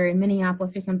 or if you're in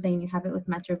Minneapolis or something, you have it with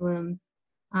Metro Blooms,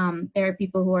 there are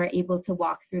people who are able to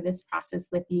walk through this process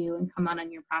with you and come out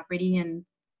on your property. And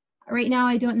right now,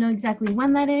 I don't know exactly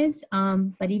when that is,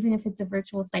 but even if it's a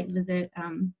virtual site visit,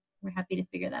 we're happy to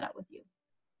figure that out with you.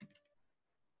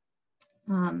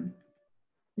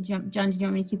 John, do you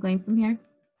want me to keep going from here?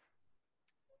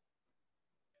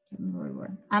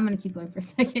 I'm going to keep going for a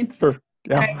second. Sure.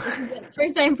 Yeah. All right, this is the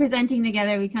first time presenting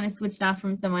together. We kind of switched off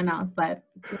from someone else, but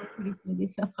it's going pretty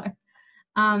smoothly so far.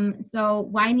 So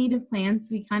why native plants?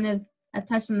 We kind of have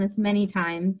touched on this many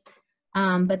times,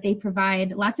 but they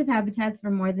provide lots of habitats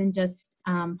for more than just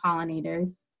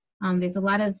pollinators. There's a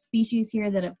lot of species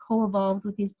here that have co-evolved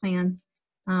with these plants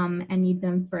and need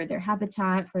them for their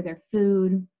habitat, for their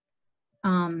food,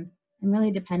 and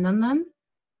really depend on them.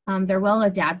 They're well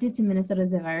adapted to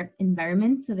Minnesota's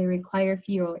environment, so they require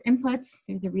fewer inputs.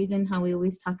 There's a reason how we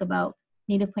always talk about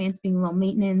native plants being low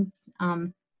maintenance.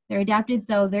 They're adapted,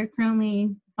 so they're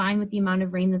currently fine with the amount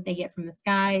of rain that they get from the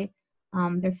sky.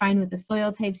 They're fine with the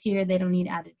soil types here. They don't need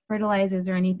added fertilizers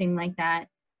or anything like that.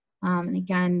 And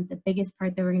again, the biggest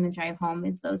part that we're going to drive home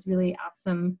is those really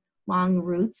awesome long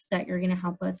roots that are going to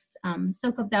help us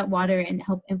soak up that water and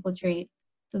help infiltrate.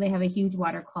 So they have a huge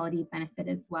water quality benefit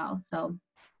as well. So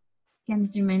again,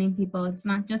 just reminding people, it's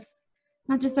not just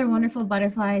our wonderful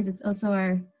butterflies, it's also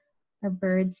our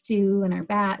birds too, and our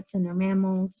bats and our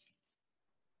mammals.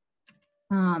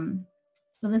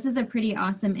 So this is a pretty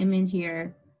awesome image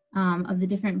here of the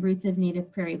different roots of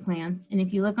native prairie plants. And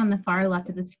if you look on the far left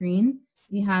of the screen,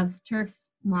 we have turf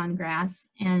lawn grass,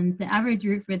 and the average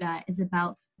root for that is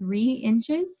about 3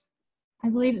 inches. I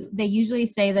believe they usually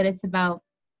say that it's about,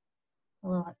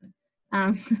 hello husband,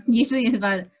 usually it's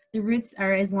about, the roots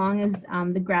are as long as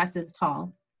the grass is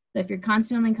tall. So if you're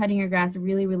constantly cutting your grass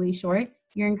really, really short,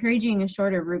 you're encouraging a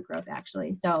shorter root growth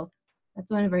actually. So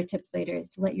that's one of our tips later, is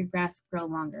to let your grass grow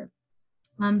longer.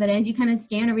 But as you kind of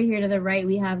scan over here to the right,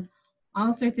 we have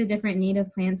all sorts of different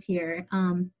native plants here.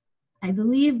 I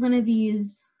believe one of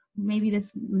these, maybe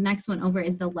this next one over,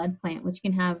 is the lead plant, which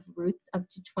can have roots up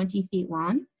to 20 feet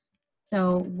long.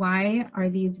 So why are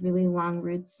these really long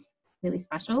roots really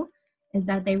special? Is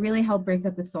that they really help break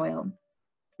up the soil.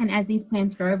 And as these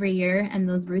plants grow every year and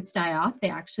those roots die off,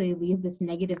 they actually leave this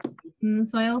negative space in the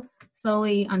soil,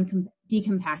 slowly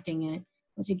decompacting it,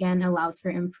 which again allows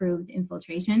for improved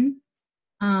infiltration.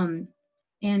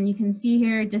 And you can see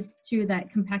here, just through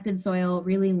that compacted soil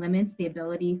really limits the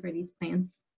ability for these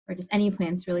plants, or just any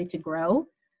plants really, to grow.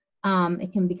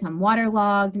 It can become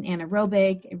waterlogged and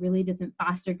anaerobic. It really doesn't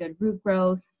foster good root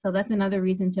growth. So that's another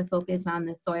reason to focus on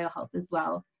the soil health as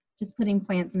well. Just putting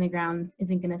plants in the ground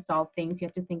isn't going to solve things. You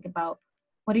have to think about,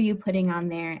 what are you putting on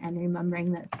there, and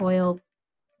remembering that soil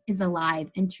is alive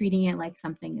and treating it like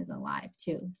something is alive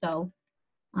too. So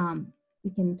we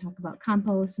can talk about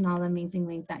compost and all the amazing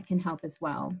ways that can help as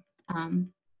well.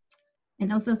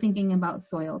 And also thinking about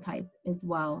soil type as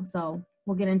well. So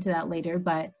we'll get into that later,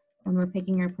 but when we're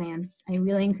picking our plants, I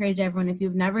really encourage everyone, if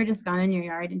you've never just gone in your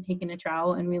yard and taken a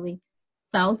trowel and really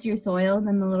felt your soil,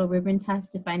 then the little ribbon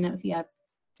test to find out if you have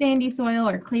sandy soil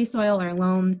or clay soil or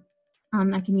loam,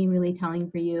 that can be really telling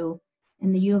for you.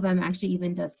 And the U of M actually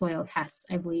even does soil tests,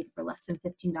 I believe, for less than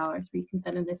 $15, where you can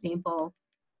send in the sample,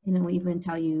 and it will even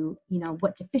tell you,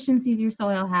 what deficiencies your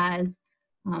soil has,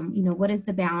 what is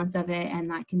the balance of it, and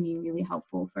that can be really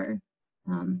helpful for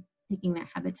picking that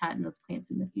habitat and those plants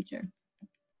in the future.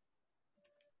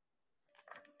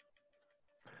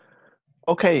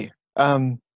 Okay,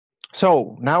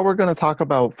 so now we're going to talk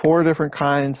about 4 different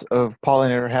kinds of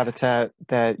pollinator habitat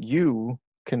that you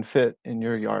can fit in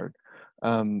your yard.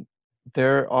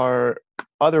 There are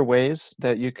other ways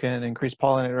that you can increase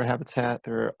pollinator habitat.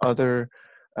 There are other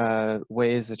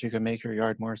ways that you can make your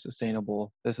yard more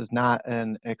sustainable. This is not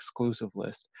an exclusive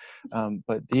list,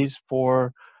 but these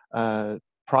 4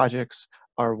 projects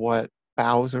are what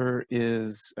Bowser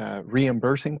is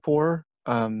reimbursing for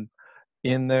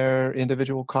in their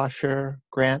individual cost share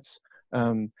grants.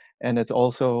 And it's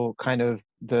also kind of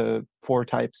the 4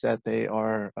 types that they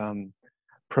are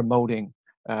promoting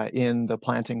in the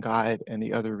planting guide and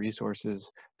the other resources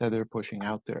that they're pushing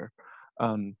out there.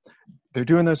 They're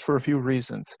doing this for a few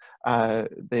reasons.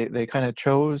 They kind of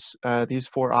chose these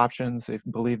 4 options. They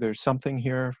believe there's something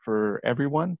here for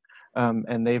everyone,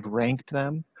 and they've ranked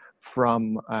them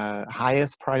from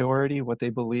highest priority, what they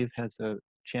believe has a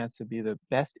chance to be the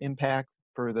best impact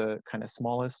for the kind of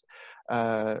smallest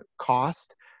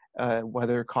cost,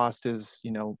 whether cost is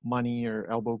money or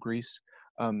elbow grease,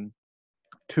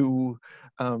 to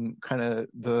kind of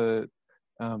the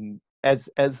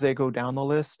as they go down the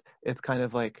list, it's kind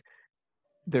of like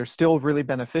they're still really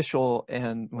beneficial.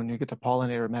 And when you get to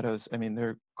pollinator meadows, I mean,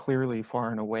 they're clearly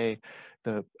far and away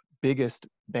the biggest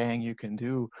bang you can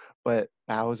do, but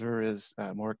Bowser is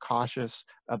more cautious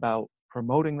about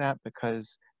promoting that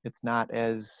because it's not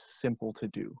as simple to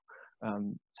do.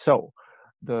 So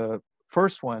the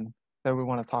first one that we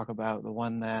want to talk about, the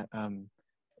one that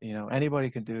anybody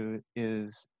could do,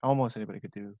 is almost anybody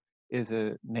could do, is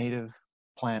a native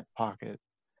plant pocket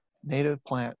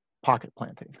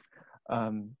planting.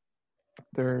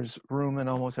 There's room in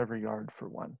almost every yard for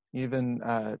one. Even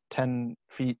 10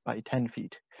 feet by 10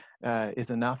 feet is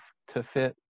enough to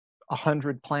fit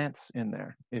 100 plants in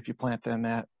there if you plant them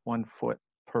at 1 foot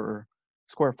per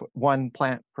square foot, 1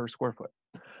 plant per square foot.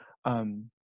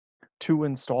 To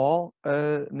install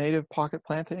a native pocket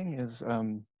planting is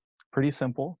pretty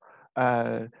simple.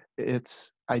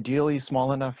 It's ideally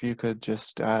small enough you could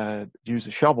just use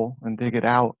a shovel and dig it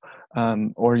out,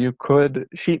 or you could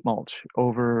sheet mulch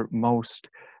over most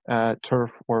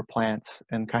turf or plants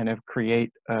and kind of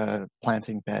create a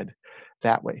planting bed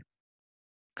that way.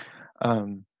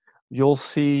 You'll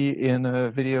see in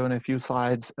a video in a few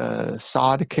slides a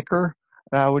sod kicker,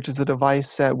 which is a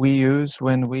device that we use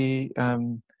when we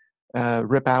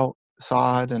rip out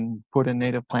sod and put in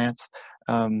native plants.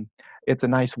 It's a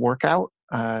nice workout.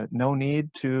 No need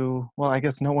to, well, I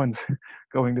guess no one's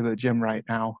going to the gym right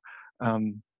now.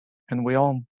 And we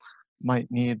all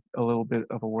might need a little bit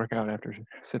of a workout after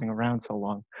sitting around so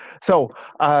long. So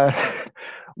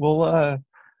we'll,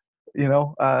 you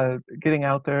know, getting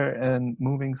out there and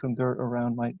moving some dirt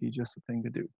around might be just the thing to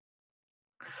do.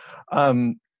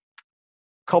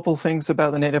 Couple things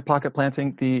about the native pocket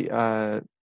planting. The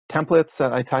templates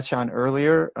that I touched on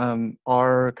earlier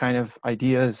are kind of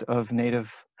ideas of native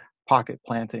pocket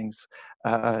plantings.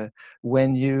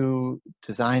 When you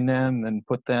design them and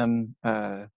put them,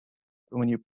 when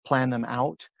you plan them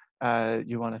out,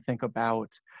 you want to think about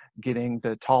getting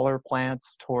the taller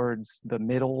plants towards the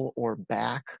middle or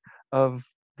back of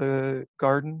the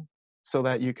garden so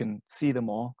that you can see them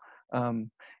all.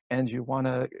 And you want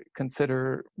to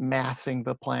consider massing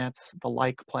the plants, the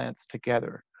like plants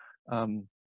together.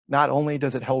 Not only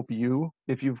does it help you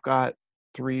if you've got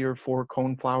 3 or 4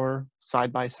 coneflower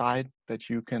side by side that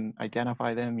you can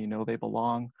identify them, you know they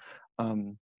belong,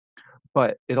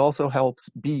 but it also helps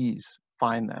bees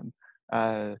find them.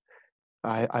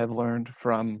 I've learned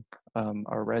from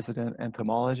our resident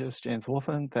entomologist, James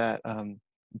Wolfen, that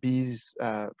bees'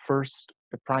 first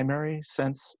primary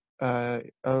sense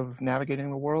of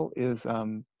navigating the world is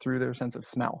through their sense of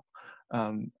smell,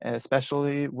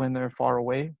 especially when they're far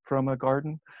away from a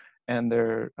garden and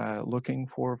they're looking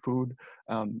for food.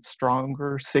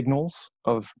 Stronger signals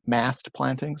of massed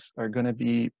plantings are going to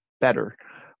be better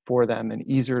for them and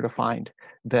easier to find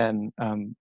than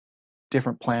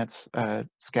different plants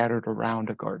scattered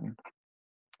around a garden.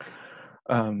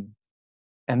 And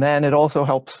then it also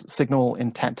helps signal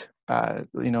intent.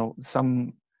 You know,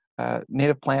 some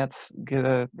native plants get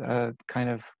a kind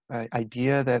of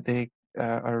idea that they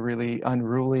are really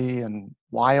unruly and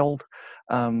wild,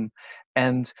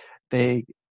 and they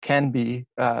can be,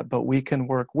 but we can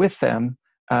work with them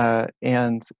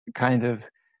and kind of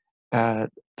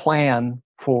plan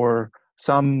for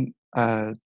some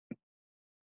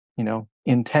you know,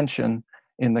 intention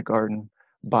in the garden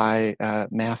by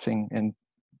massing and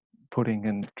putting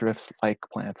in drifts like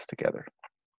plants together.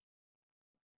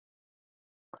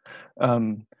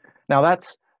 Now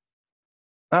that's,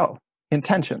 oh,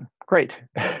 intention, great.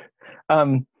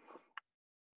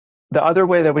 The other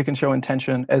way that we can show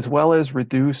intention, as well as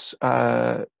reduce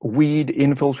weed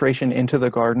infiltration into the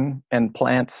garden and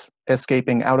plants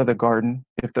escaping out of the garden,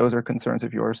 if those are concerns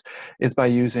of yours, is by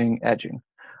using edging.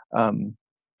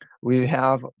 We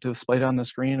have displayed on the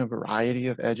screen a variety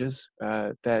of edges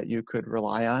that you could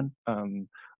rely on.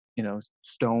 You know,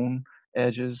 stone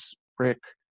edges, brick,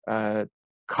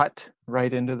 cut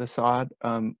right into the sod,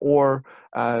 or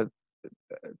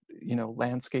you know,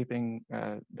 landscaping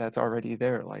that's already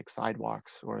there, like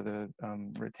sidewalks or the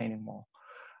retaining wall.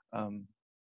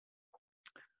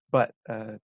 But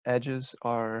edges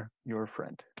are your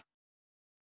friend.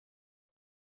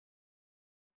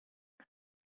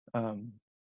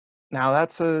 Now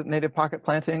that's a native pocket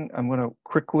planting. I'm going to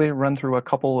quickly run through a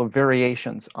couple of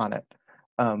variations on it.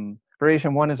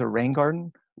 Variation 1 is a rain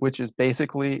garden, which is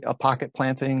basically a pocket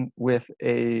planting with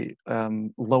a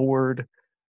lowered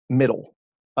middle,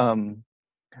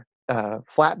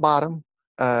 flat bottom,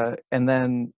 and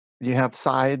then you have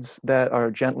sides that are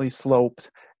gently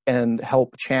sloped and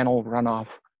help channel runoff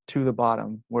to the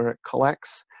bottom where it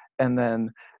collects and then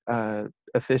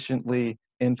efficiently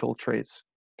infiltrates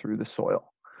through the soil.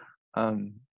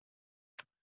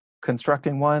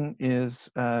 Constructing one is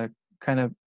kind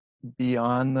of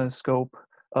beyond the scope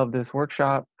of this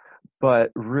workshop,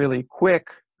 but really quick,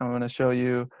 I'm going to show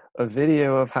you a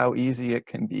video of how easy it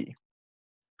can be.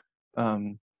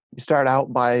 You start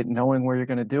out by knowing where you're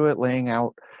going to do it, laying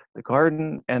out the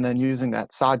garden, and then using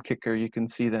that sod kicker you can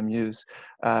see them use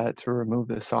to remove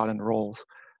the sod and rolls,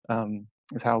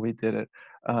 is how we did it.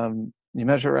 You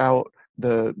measure out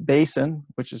the basin,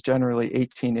 which is generally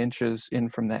 18 inches in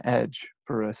from the edge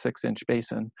for a 6-inch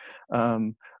basin.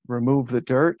 Remove the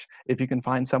dirt. If you can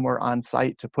find somewhere on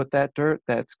site to put that dirt,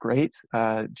 that's great.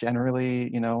 Generally,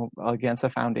 you know, against a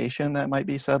foundation that might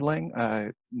be settling,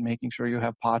 making sure you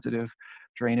have positive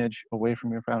drainage away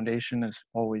from your foundation is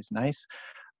always nice.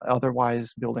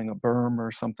 Otherwise, building a berm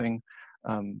or something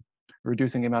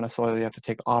reducing the amount of soil you have to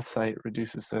take off-site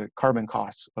reduces the carbon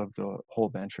costs of the whole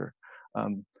venture.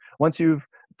 Once you've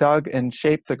dug and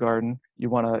shaped the garden, you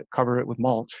want to cover it with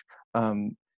mulch.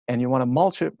 And you want to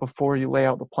mulch it before you lay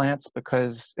out the plants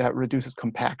because that reduces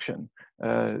compaction.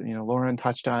 Lauren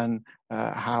touched on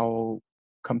how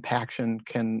compaction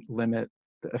can limit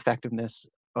the effectiveness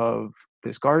of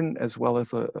this garden as well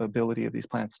as the ability of these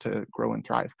plants to grow and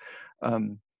thrive.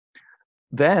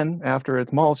 Then, after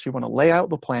it's mulched, you want to lay out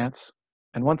the plants,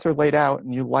 and once they're laid out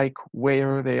and you like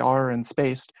where they are and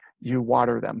spaced, you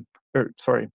water them, you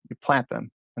plant them,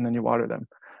 and then you water them.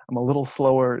 I'm a little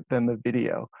slower than the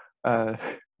video,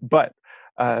 but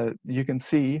you can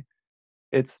see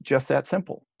it's just that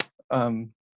simple.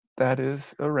 That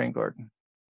is a rain garden.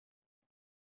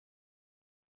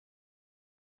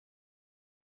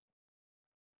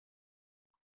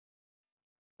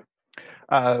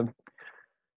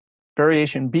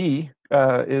 Variation B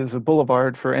is a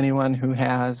boulevard for anyone who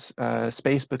has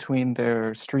space between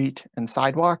their street and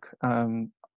sidewalk.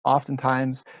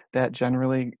 Oftentimes that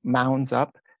generally mounds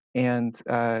up and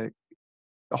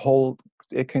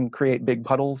it can create big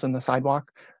puddles in the sidewalk.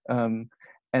 And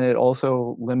it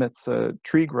also limits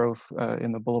tree growth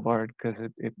in the boulevard because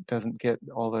it doesn't get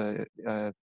all the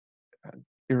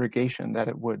irrigation that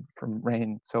it would from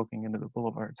rain soaking into the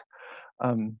boulevards.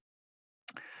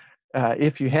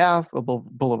 If you have a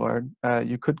boulevard,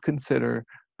 you could consider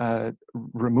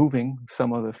removing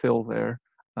some of the fill there,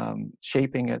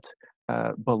 shaping it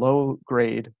below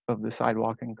grade of the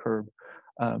sidewalk and curb,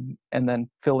 and then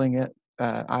filling it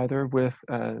either with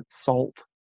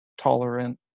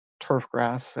salt-tolerant turf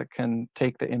grass that can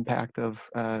take the impact of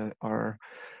our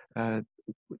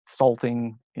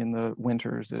salting in the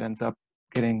winters. It ends up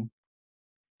getting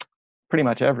pretty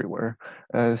much everywhere,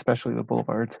 especially the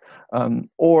boulevards,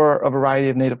 or a variety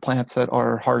of native plants that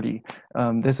are hardy.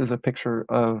 This is a picture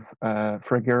of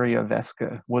Fragaria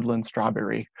vesca, woodland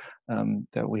strawberry,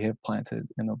 that we have planted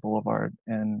in the boulevard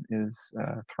and is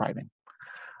thriving.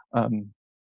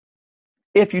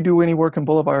 If you do any work in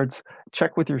boulevards,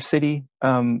 check with your city.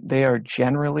 They are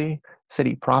generally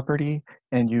city property,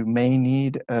 and you may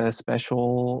need a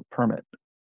special permit.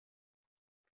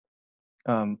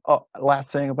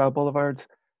 Last thing about boulevards,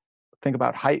 think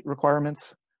about height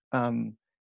requirements.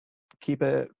 Keep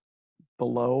it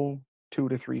below 2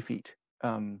 to 3 feet.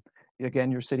 Again,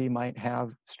 your city might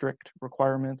have strict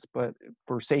requirements, but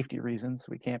for safety reasons,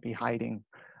 we can't be hiding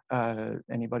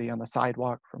anybody on the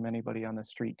sidewalk from anybody on the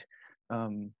street.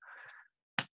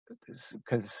 Because,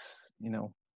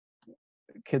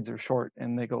 kids are short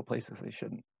and they go places they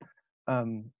shouldn't.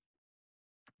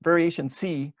 Variation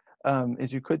C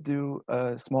is you could do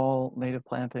a small native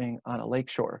planting on a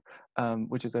lakeshore,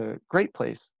 which is a great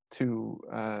place to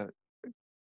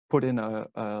put in a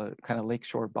kind of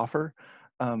lakeshore buffer.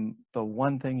 The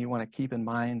one thing you want to keep in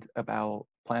mind about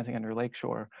planting on your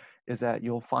lakeshore is that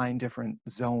you'll find different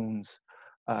zones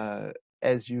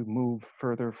as you move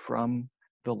further from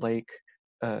the lake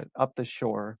up the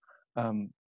shore.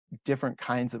 Different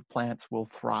kinds of plants will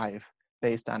thrive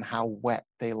based on how wet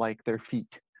they like their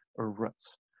feet or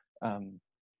roots.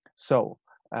 So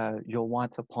you'll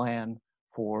want to plan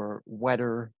for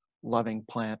wetter loving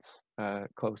plants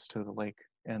close to the lake,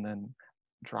 and then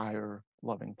drier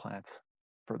loving plants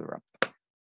further up.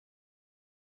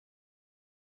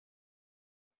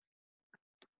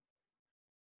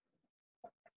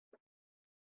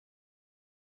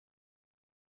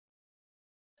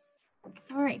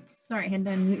 All right, sorry, I had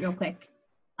to unmute real quick.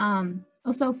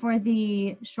 Also for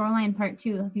the shoreline part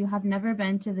too, if you have never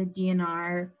been to the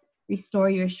DNR Restore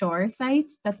Your Shore site,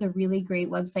 that's a really great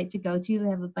website to go to. They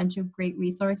have a bunch of great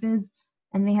resources,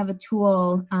 and they have a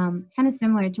tool kind of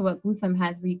similar to what Blue Thumb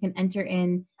has, where you can enter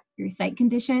in your site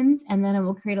conditions, and then it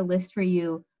will create a list for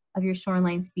you of your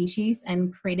shoreline species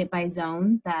and create it by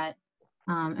zone, that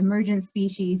emergent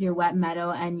species, your wet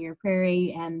meadow, and your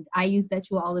prairie. And I use that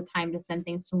tool all the time to send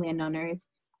things to landowners.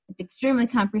 It's extremely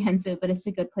comprehensive, but it's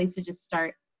a good place to just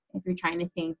start if you're trying to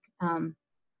think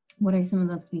what are some of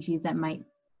those species that might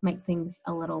make things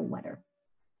a little wetter.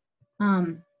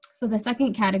 So the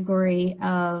second category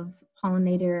of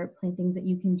pollinator plantings that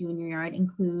you can do in your yard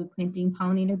include planting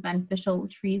pollinator beneficial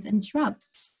trees and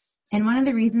shrubs. And one of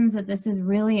the reasons that this is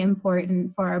really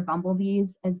important for our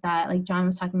bumblebees is that, like John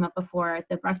was talking about before,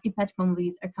 the breasty patch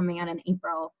bumblebees are coming out in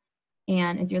April.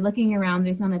 And as you're looking around,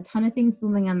 there's not a ton of things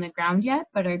blooming on the ground yet,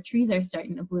 but our trees are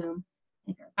starting to bloom,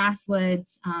 like our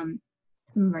basswoods, some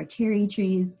of our cherry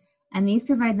trees. And these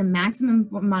provide the maximum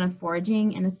amount of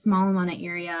foraging in a small amount of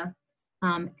area.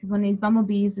 Because when these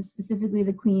bumblebees, specifically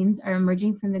the queens, are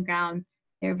emerging from the ground,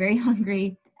 they're very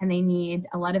hungry and they need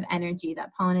a lot of energy,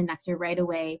 that pollen and nectar, right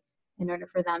away. in order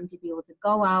for them to be able to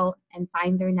go out and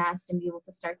find their nest and be able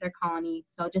to start their colony.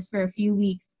 So just for a few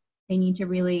weeks, they need to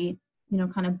really, you know,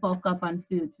 kind of bulk up on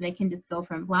food so they can just go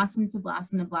from blossom to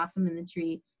blossom to blossom in the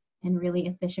tree and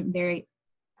really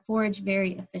forage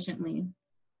very efficiently.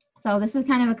 So this is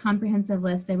kind of a comprehensive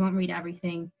list. I won't read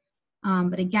everything.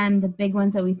 But again, the big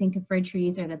ones that we think of for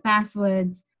trees are the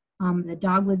basswoods. The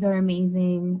dogwoods are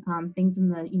amazing. Things in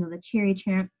the, you know, the cherry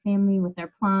family with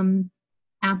their plums,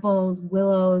 apples,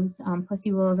 willows,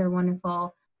 pussy willows are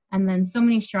wonderful. And then so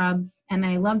many shrubs. And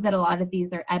I love that a lot of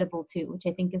these are edible too, which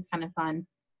I think is kind of fun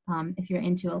if you're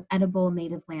into an edible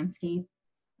native landscape.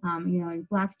 You know,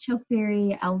 black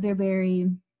chokeberry, elderberry,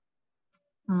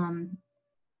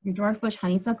 your dwarf bush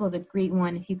honeysuckle is a great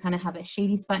one if you kind of have a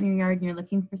shady spot in your yard and you're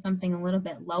looking for something a little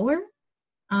bit lower.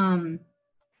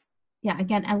 Yeah,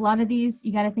 again, a lot of these,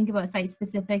 you got to think about site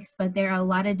specifics, but there are a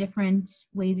lot of different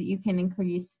ways that you can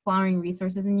increase flowering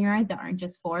resources in your yard that aren't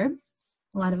just forbs.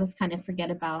 A lot of us kind of forget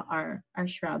about our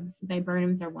shrubs.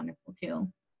 Viburnums are wonderful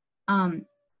too.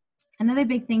 Another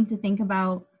big thing to think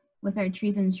about with our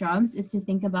trees and shrubs is to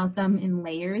think about them in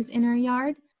layers in our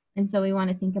yard. And so we want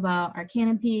to think about our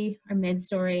canopy, our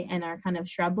mid-story, and our kind of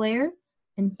shrub layer.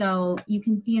 And so you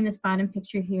can see in this bottom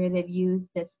picture here, they've used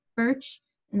this birch,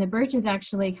 and the birch is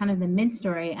actually kind of the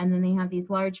mid-story, and then they have these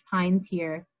large pines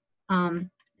here in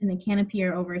the canopy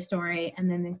or overstory,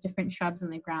 and then there's different shrubs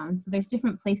on the ground. So there's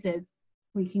different places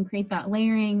where you can create that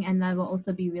layering, and that will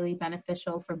also be really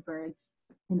beneficial for birds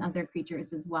and other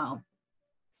creatures as well.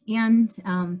 And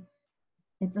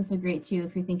it's also great too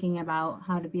if you're thinking about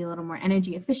how to be a little more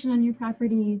energy efficient on your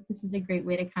property. This is a great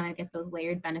way to kind of get those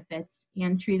layered benefits.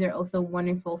 And trees are also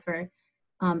wonderful for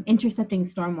intercepting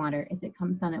stormwater as it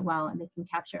comes down it well, and they can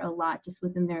capture a lot just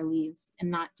within their leaves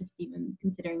and not just even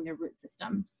considering their root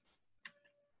systems.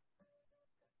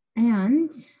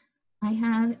 And I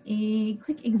have a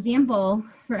quick example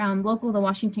for local to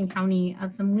Washington County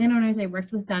of some landowners I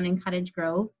worked with down in Cottage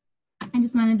Grove. I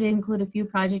just wanted to include a few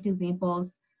project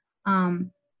examples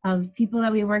of people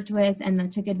that we worked with and that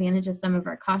took advantage of some of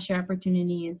our cost share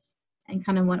opportunities and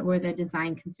kind of what were the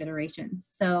design considerations.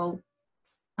 So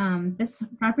this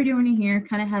property owner here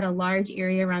kind of had a large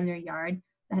area around their yard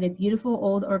that had a beautiful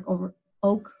old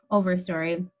oak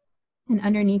overstory, and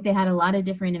underneath they had a lot of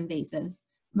different invasives,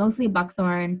 mostly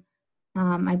buckthorn.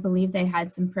 I believe they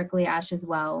had some prickly ash as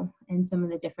well and some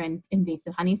of the different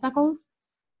invasive honeysuckles.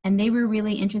 And they were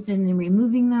really interested in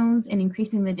removing those and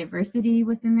increasing the diversity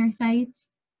within their site,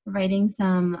 providing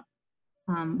some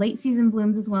late season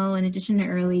blooms as well, in addition to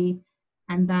early,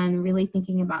 and then really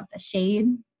thinking about the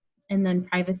shade and then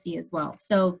privacy as well.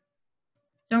 So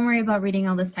don't worry about reading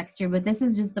all this text here, but this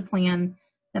is just the plan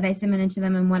that I submitted to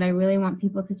them. And what I really want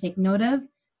people to take note of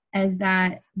is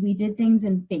that we did things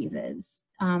in phases.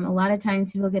 A lot of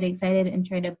times people get excited and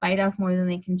try to bite off more than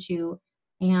they can chew.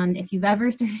 And if you've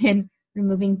ever started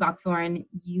removing buckthorn,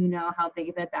 you know how big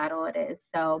of a battle it is.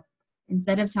 So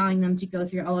instead of telling them to go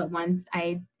through all at once,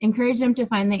 I encouraged them to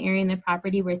find the area in the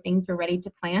property where things were ready to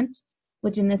plant,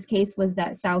 which in this case was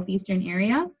that southeastern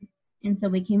area. And so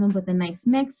we came up with a nice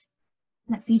mix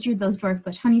that featured those dwarf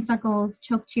bush honeysuckles,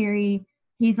 chokecherry,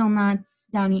 hazelnuts,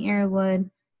 downy arrowwood,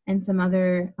 and some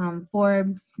other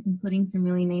forbs, including some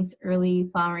really nice early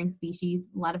flowering species.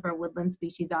 A lot of our woodland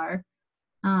species are.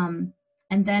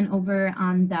 And then over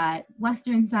on that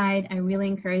western side, I really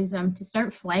encourage them to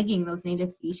start flagging those native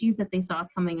species that they saw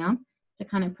coming up to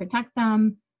kind of protect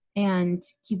them and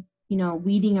keep, you know,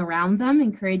 weeding around them,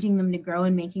 encouraging them to grow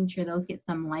and making sure those get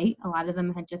some light. A lot of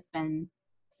them had just been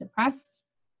suppressed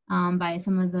by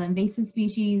some of the invasive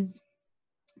species,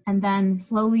 and then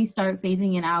slowly start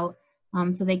phasing it out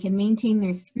so they can maintain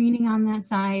their screening on that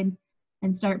side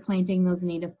and start planting those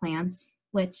native plants,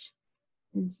 which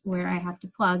is where I have to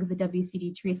plug the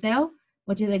WCD tree sale,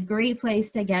 which is a great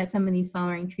place to get some of these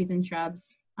flowering trees and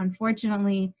shrubs.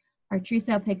 Unfortunately, our tree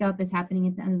sale pickup is happening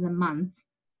at the end of the month,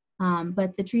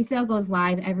 but the tree sale goes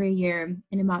live every year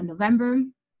in about November.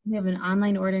 We have an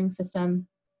online ordering system.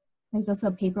 There's also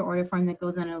a paper order form that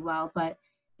goes on as well, but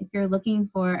if you're looking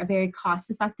for a very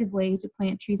cost-effective way to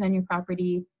plant trees on your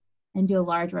property and do a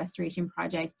large restoration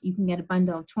project, you can get a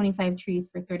bundle of 25 trees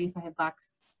for $35.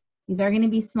 These are going to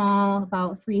be small,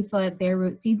 about 3-foot bare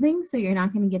root seedlings, so you're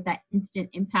not going to get that instant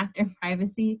impact or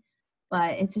privacy,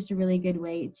 but it's just a really good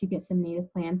way to get some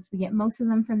native plants. We get most of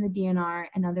them from the DNR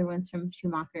and other ones from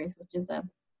Schumacher's, which is a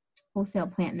wholesale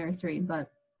plant nursery,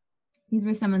 but these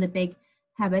were some of the big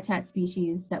habitat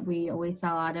species that we always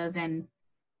sell out of, and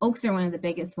oaks are one of the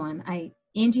biggest one.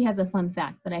 Angie has a fun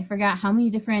fact, but I forgot how many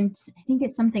different, I think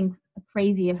it's something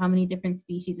crazy of how many different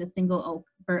species a single oak,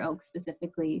 bur oak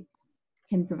specifically,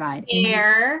 can provide.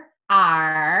 Here,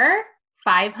 are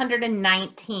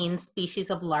 519 species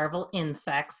of larval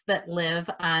insects that live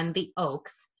on the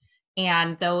oaks.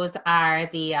 And those are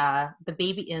the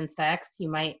baby insects. You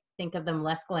might think of them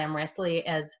less glamorously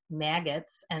as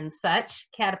maggots and such,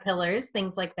 caterpillars,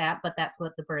 things like that, but that's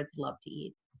what the birds love to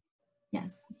eat.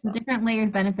 Yes, some different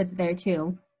layered benefits there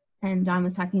too. And John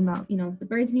was talking about, you know, the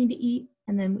birds need to eat,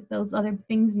 and then those other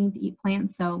things need to eat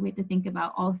plants. So we have to think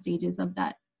about all stages of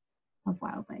that, of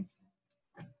wildlife.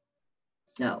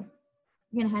 So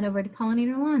we're gonna head over to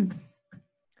pollinator lawns.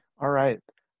 All right.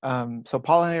 So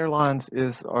pollinator lawns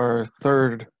is our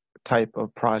third type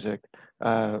of project.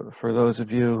 For those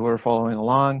of you who are following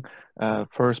along,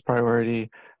 first priority,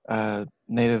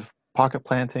 native pocket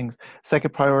plantings.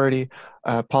 Second priority,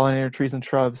 pollinator trees and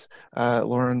shrubs.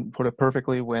 Lauren put it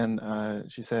perfectly when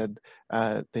she said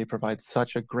they provide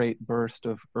such a great burst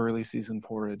of early season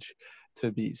forage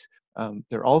to bees.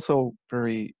 They're also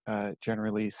very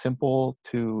generally simple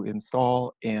to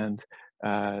install and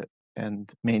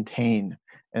maintain.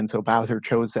 And so Bowser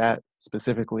chose that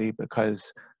specifically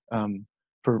because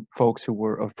for folks who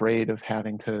were afraid of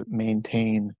having to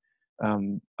maintain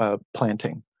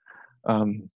planting.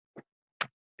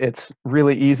 It's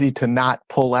really easy to not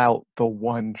pull out the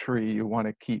one tree you want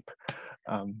to keep,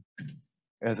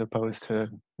 as opposed to,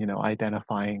 you know,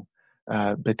 identifying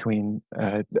between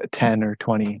 10 or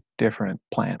 20 different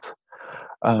plants.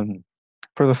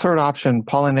 For the third option,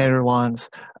 pollinator lawns,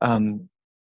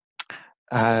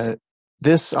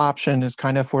 this option is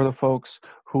kind of for the folks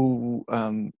who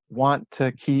want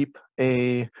to keep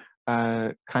a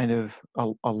kind of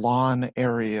a lawn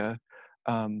area,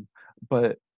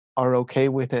 but are okay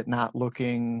with it not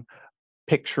looking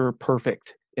picture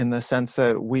perfect in the sense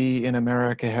that we in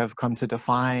America have come to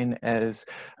define as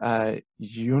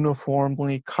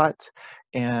uniformly cut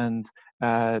and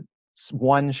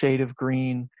one shade of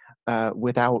green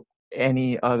without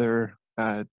any other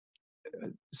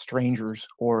strangers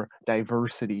or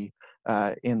diversity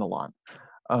in the lawn.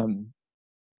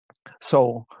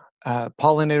 So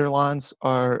pollinator lawns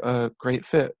are a great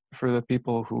fit for the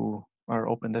people who are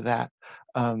open to that.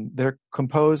 They're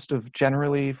composed of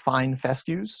generally fine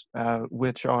fescues,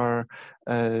 which are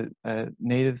a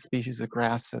native species of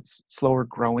grass that's slower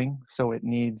growing, so it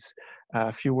needs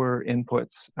fewer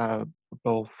inputs,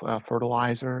 both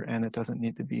fertilizer, and it doesn't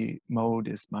need to be mowed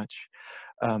as much.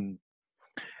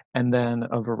 And then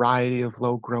a variety of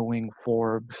low-growing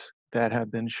forbs that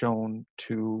have been shown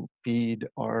to feed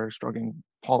our struggling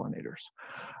pollinators.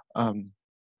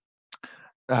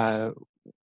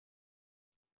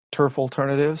 Turf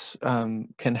alternatives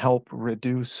can help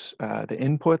reduce the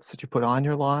inputs that you put on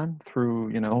your lawn through,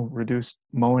 you know, reduced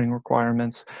mowing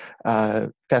requirements.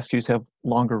 Fescues have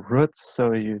longer roots,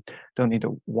 so you don't need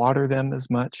to water them as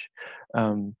much.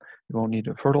 You won't need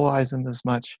to fertilize them as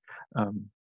much.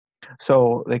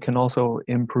 So they can also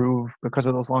improve, because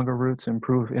of those longer roots,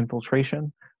 improve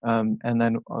infiltration. And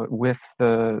then with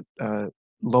the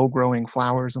low-growing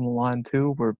flowers in the lawn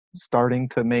too, we're starting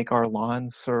to make our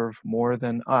lawns serve more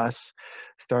than us,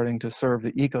 starting to serve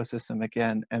the ecosystem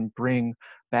again and bring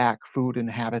back food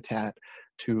and habitat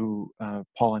to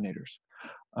pollinators.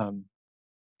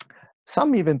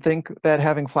 Some even think that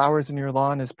having flowers in your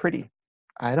lawn is pretty.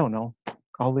 I don't know.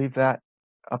 I'll leave that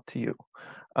up to you.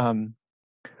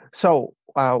 So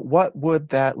what would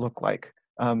that look like?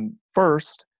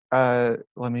 First, let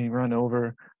me run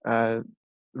over.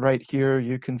 Right here,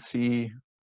 you can see,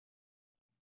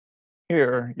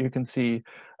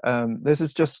 this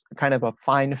is just kind of a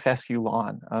fine fescue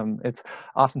lawn. It's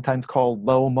oftentimes called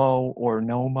low mow or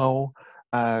no mow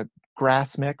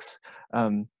grass mix.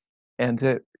 And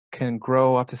it can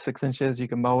grow up to 6 inches. You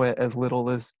can mow it as little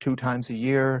as 2 times a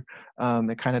year.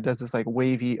 It kind of does this like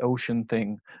wavy ocean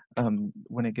thing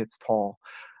when it gets tall.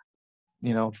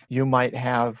 You know, you might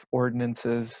have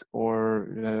ordinances or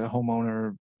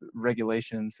homeowner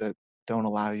regulations that don't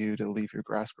allow you to leave your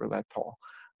grass grow that tall.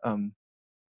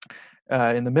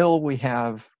 In the middle, we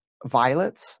have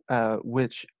violets,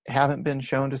 which haven't been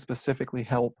shown to specifically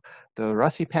help the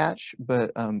rusty patch,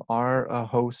 but are a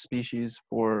host species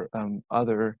for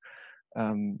other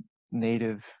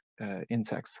native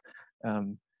insects.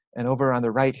 And over on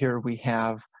the right here, we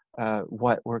have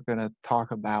what we're going to talk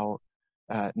about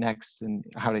next, and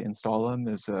how to install them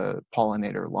is a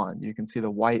pollinator lawn. You can see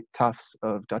the white tufts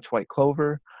of Dutch white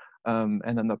clover,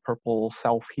 and then the purple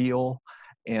self-heal,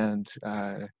 and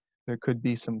there could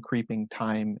be some creeping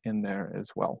thyme in there as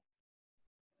well.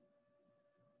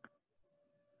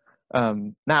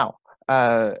 Now,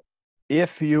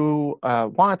 if you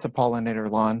want a pollinator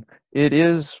lawn, it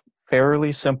is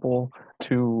fairly simple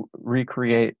to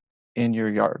recreate in your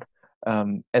yard.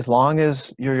 As long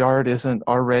as your yard isn't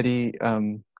already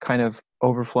kind of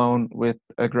overflown with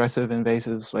aggressive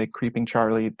invasives like Creeping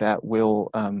Charlie that will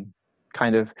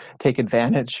kind of take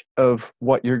advantage of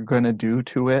what you're going to do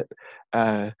to it,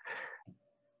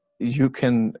 you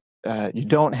can you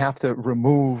don't have to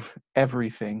remove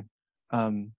everything.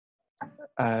 You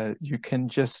can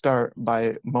just start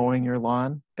by mowing your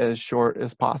lawn as short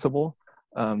as possible,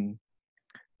 you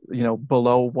know,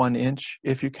 below 1 inch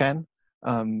if you can,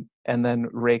 and then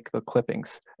rake the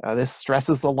clippings. This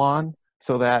stresses the lawn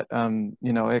so that,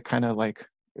 you know, it kind of like,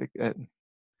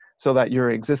 so that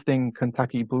your existing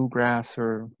Kentucky bluegrass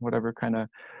or whatever kind of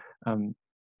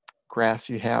grass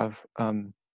you have,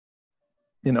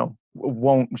 you know,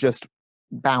 won't just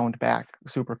bound back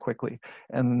super quickly.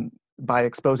 And by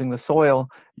exposing the soil,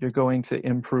 you're going to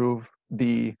improve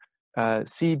the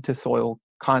seed to soil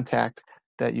contact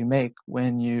that you make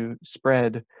when you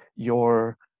spread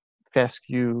your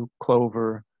fescue,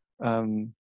 clover,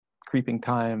 creeping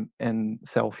thyme, and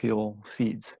self-heal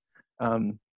seeds.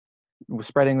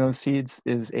 Spreading those seeds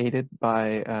is aided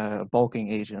by a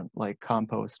bulking agent like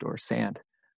compost or sand.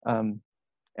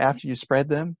 After you spread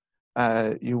them,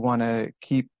 you want to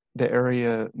keep the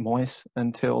area moist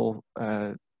until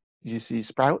you see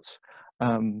sprouts,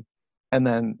 and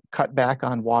then cut back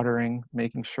on watering,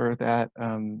 making sure that,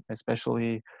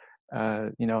 especially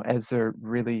you know, as they're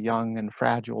really young and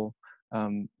fragile,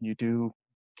 you do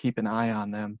keep an eye on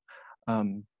them,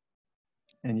 and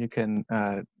you can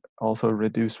also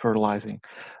reduce fertilizing.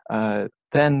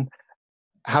 Then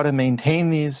how to maintain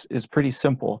these is pretty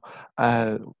simple.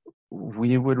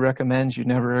 We would recommend you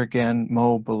never again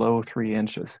mow below 3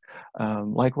 inches.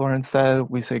 Like Lauren said,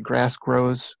 we say grass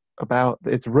grows about,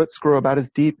 its roots grow about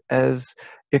as deep as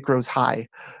it grows high.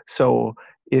 So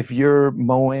if you're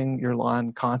mowing your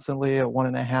lawn constantly at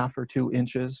 1.5 or 2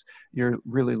 inches, you're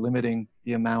really limiting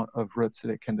the amount of roots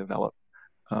that it can develop.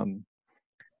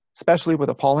 Especially with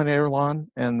a pollinator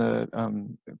lawn and the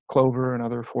clover and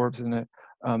other forbs in it,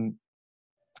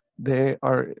 they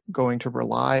are going to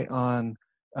rely on,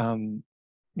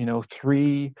 you know,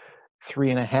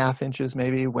 3.5 inches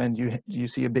maybe when you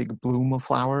see a big bloom of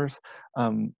flowers.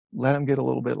 Let them get a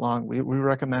little bit long. We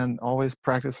recommend always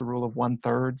practice the rule of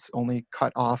 1/3, only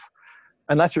cut off,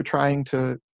 unless you're trying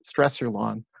to stress your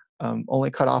lawn, only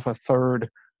cut off 1/3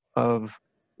 of,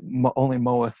 only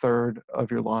mow 1/3 of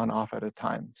your lawn off at a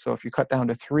time. So if you cut down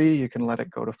to 3, you can let it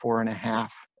go to 4.5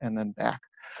 and then back.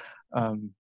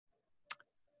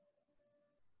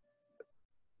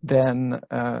 Then,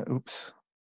 oops,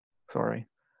 sorry.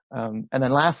 And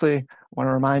then lastly, I want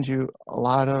to remind you, a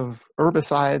lot of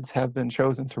herbicides have been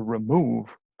chosen to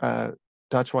remove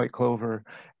Dutch white clover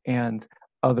and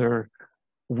other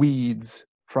weeds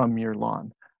from your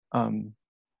lawn.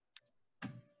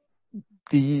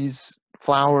 These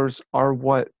flowers are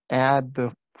what add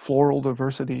the floral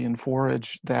diversity in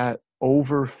forage that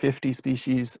over 50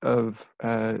 species of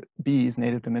bees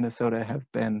native to Minnesota have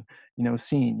been, you know,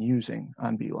 seen using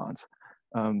on bee lawns.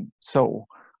 So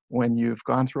when you've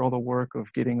gone through all the work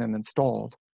of getting them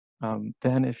installed,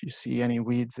 then if you see any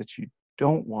weeds that you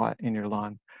don't want in your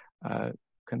lawn,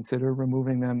 consider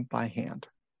removing them by hand.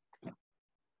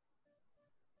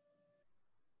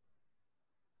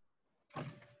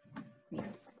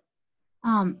 Great.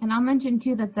 And I'll mention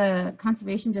too that the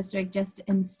Conservation District just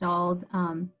installed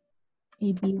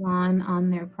a bee lawn on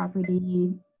their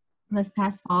property this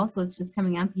past fall, so it's just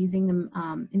coming up using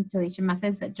the installation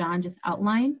methods that John just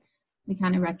outlined. We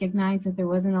kind of recognize that there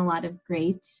wasn't a lot of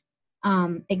great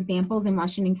examples in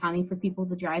Washington County for people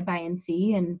to drive by and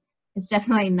see, and it's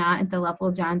definitely not at the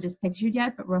level John just pictured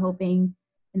yet, but we're hoping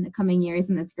in the coming years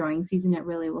in this growing season it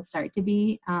really will start to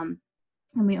be. And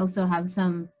we also have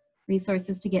some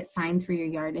resources to get signs for your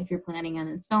yard if you're planning on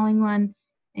installing one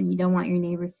and you don't want your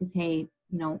neighbors to say,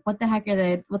 you know, what the heck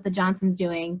are what the Johnsons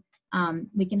doing?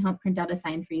 We can help print out a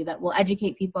sign for you that will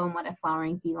educate people on what a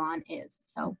flowering bee lawn is.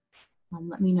 So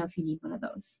let me know if you need one of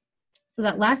those. So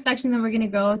that last section that we're going to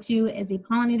go to is a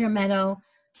pollinator meadow.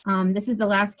 This is the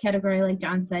last category, like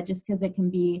John said, just because it can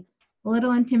be a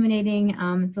little intimidating.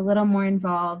 It's a little more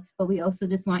involved, but we also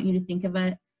just want you to think of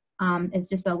it. It's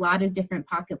just a lot of different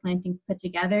pocket plantings put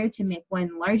together to make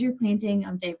one larger planting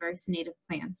of diverse native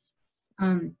plants.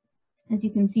 As you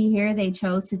can see here, they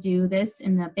chose to do this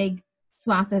in a big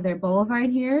swath of their boulevard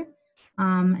here.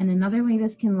 And another way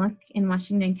this can look in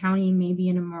Washington County, maybe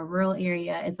in a more rural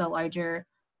area, is a larger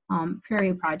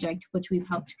prairie project, which we've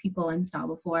helped people install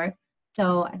before.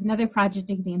 So another project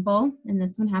example, and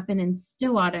this one happened in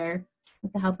Stillwater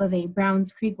with the help of a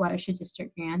Browns Creek Watershed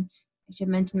District grant. I should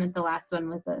mention that the last one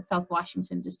was the South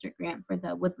Washington District grant for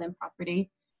the woodland property.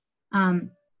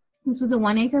 This was a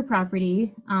 1 acre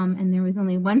property, and there was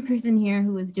only one person here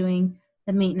who was doing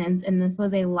the maintenance, and this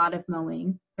was a lot of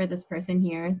mowing for this person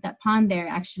here. That pond there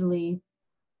actually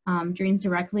drains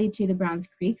directly to the Browns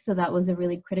Creek, so that was a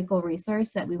really critical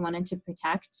resource that we wanted to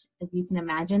protect. As you can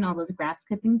imagine, all those grass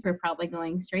clippings were probably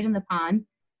going straight in the pond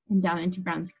and down into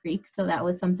Browns Creek, so that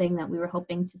was something that we were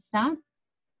hoping to stop.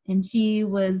 And she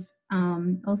was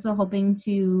also hoping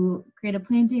to create a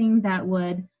planting that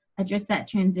would address that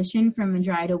transition from a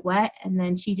dry to wet, and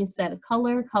then she just said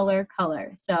color, color,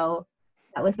 color. So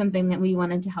that was something that we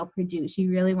wanted to help her do. She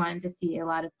really wanted to see a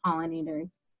lot of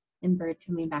pollinators and birds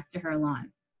coming back to her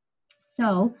lawn.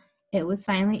 So it was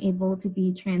finally able to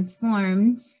be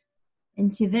transformed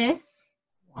into this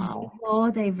beautiful,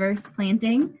 diverse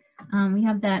planting. We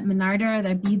have that Monarda,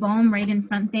 the bee balm right in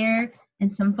front there,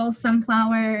 and some false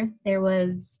sunflower. There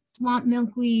was swamp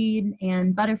milkweed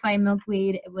and butterfly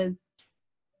milkweed. It was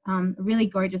a really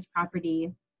gorgeous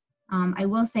property. I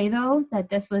will say though that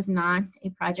this was not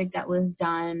a project that was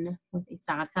done with a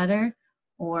sod cutter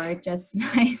or just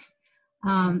nice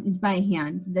by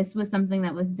hand. This was something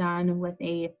that was done with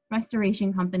a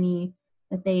restoration company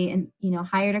that they,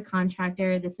 hired a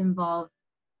contractor. This involved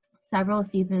several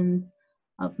seasons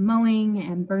of mowing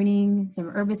and burning, some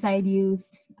herbicide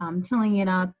use, tilling it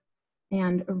up,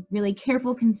 and a really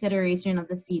careful consideration of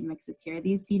the seed mixes here.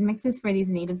 These seed mixes for these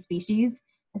native species,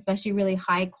 especially really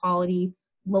high quality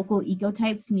local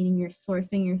ecotypes, meaning you're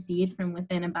sourcing your seed from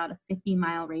within about a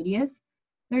 50-mile radius.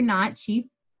 They're not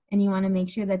cheap, and you want to make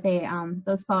sure that they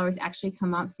those flowers actually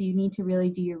come up, so you need to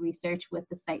really do your research with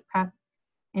the site prep.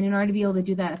 And in order to be able to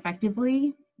do that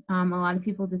effectively, a lot of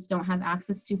people just don't have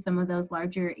access to some of those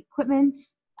larger equipment.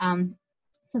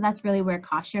 So that's really where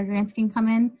cost share grants can come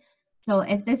in. So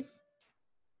if this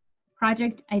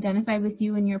project identified with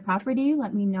you and your property,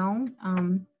 let me know.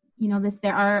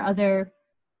 There are other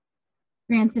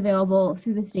grants available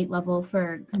through the state level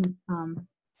for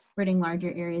converting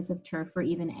larger areas of turf or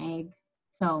even ag.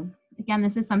 So again,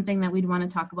 this is something that we'd want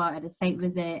to talk about at a site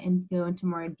visit and go into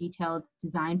more detailed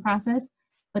design process,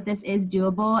 but this is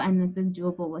doable, and this is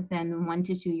doable within 1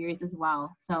 to 2 years as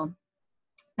well. So,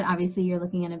 but obviously you're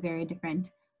looking at a very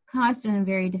different cost and a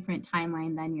very different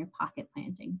timeline than your pocket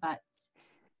planting, but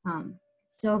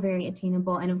still very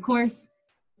attainable. And of course,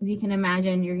 as you can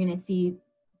imagine, you're going to see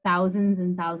thousands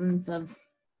and thousands of,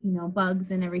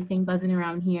 bugs and everything buzzing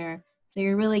around here. So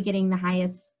you're really getting the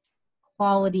highest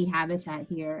quality habitat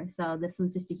here. So this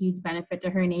was just a huge benefit to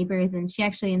her neighbors, and she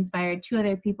actually inspired 2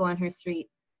 other people on her street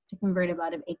to convert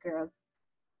about an acre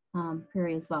of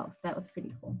prairie as well. So that was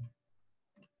pretty cool.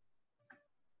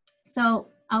 So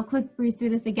I'll quick breeze through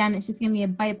this again. It's just going to be a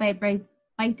bite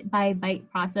by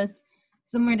bite process,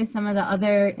 similar to some of the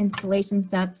other installation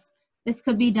steps. This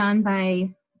could be done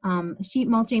by a sheet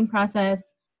mulching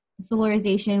process,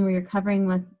 solarization, where you're covering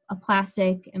with a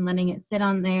plastic and letting it sit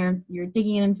on there. You're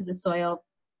digging it into the soil,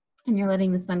 and you're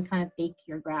letting the sun kind of bake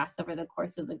your grass over the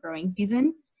course of the growing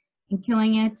season and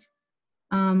killing it.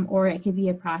 Or it could be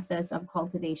a process of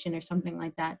cultivation or something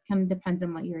like that. Kind of depends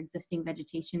on what your existing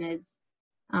vegetation is.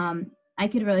 I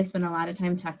could really spend a lot of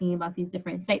time talking about these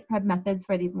different site prep methods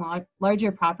for these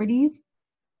larger properties.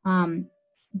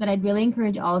 But I'd really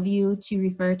encourage all of you to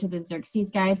refer to the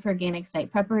Xerxes Guide for Organic Site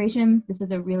Preparation. This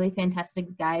is a really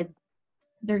fantastic guide.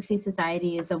 Xerxes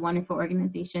Society is a wonderful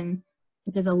organization.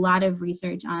 It does a lot of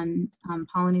research on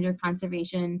pollinator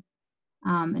conservation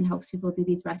and helps people do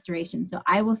these restorations. So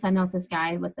I will send out this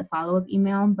guide with the follow-up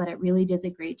email, but it really does a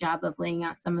great job of laying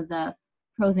out some of the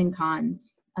pros and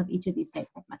cons of each of these site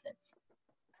prep methods.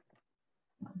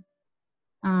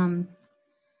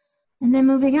 And then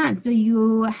moving on, so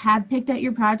you have picked out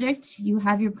your project, you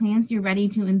have your plants, you're ready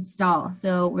to install.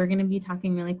 So we're going to be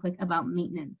talking really quick about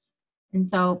maintenance. And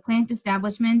so plant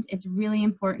establishment, it's really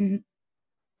important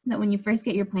that when you first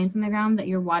get your plants in the ground that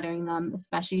you're watering them,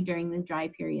 especially during the dry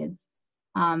periods,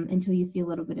 until you see a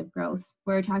little bit of growth.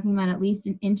 We're talking about at least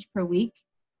 1 inch per week.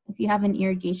 If you have an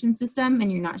irrigation system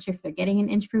and you're not sure if they're getting 1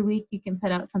 inch per week, you can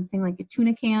put out something like a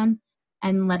tuna can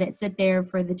and let it sit there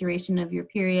for the duration of your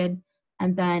period,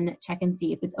 and then check and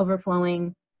see if it's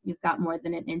overflowing, you've got more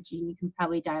than 1 inch, and you can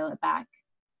probably dial it back.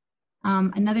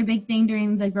 Another big thing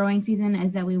during the growing season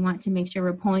is that we want to make sure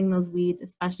we're pulling those weeds,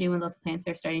 especially when those plants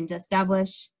are starting to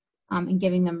establish, and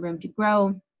giving them room to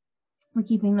grow. We're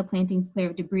keeping the plantings clear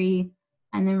of debris,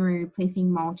 and then we're replacing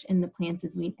mulch in the plants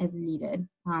as needed.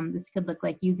 This could look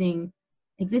like using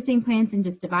existing plants and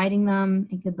just dividing them.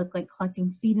 It could look like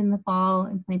collecting seed in the fall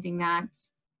and planting that.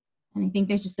 And I think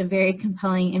there's just a very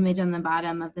compelling image on the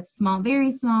bottom of the small, very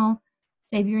small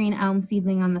Siberian elm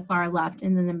seedling on the far left,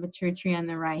 and then the mature tree on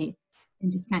the right,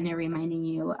 and just kind of reminding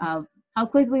you of how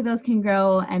quickly those can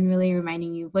grow and really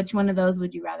reminding you which one of those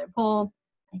would you rather pull.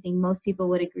 I think most people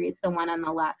would agree it's the one on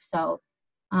the left. So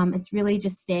it's really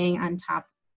just staying on top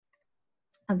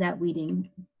of that weeding,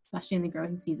 especially in the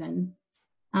growing season.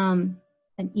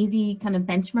 An easy kind of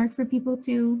benchmark for people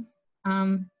to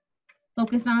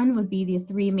focus on would be the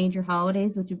 3 major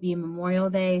holidays, which would be Memorial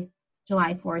Day,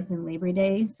 July 4th, and Labor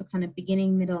Day. So kind of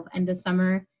beginning, middle, end of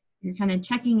summer, you're kind of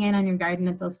checking in on your garden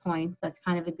at those points. That's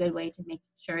kind of a good way to make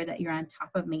sure that you're on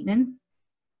top of maintenance.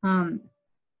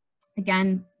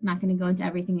 Again, not going to go into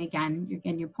everything again.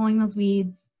 You're pulling those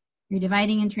weeds, you're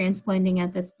dividing and transplanting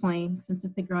at this point since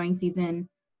it's the growing season.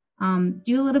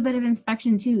 Do a little bit of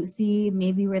inspection too. See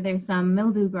maybe where there's some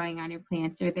mildew growing on your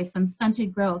plants or there's some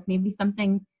stunted growth. Maybe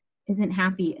something isn't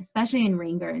happy, especially in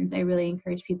rain gardens. I really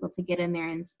encourage people to get in there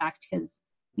and inspect because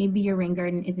maybe your rain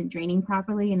garden isn't draining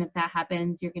properly. And if that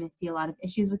happens, you're going to see a lot of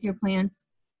issues with your plants.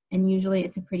 And usually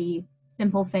it's a pretty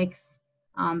simple fix,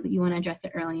 but you want to address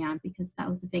it early on because that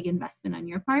was a big investment on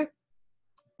your part.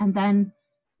 And then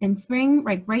in spring,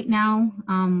 like right now,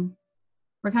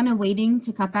 we're kind of waiting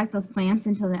to cut back those plants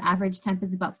until the average temp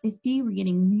is about 50. We're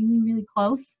getting really, really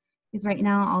close because right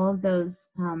now all of those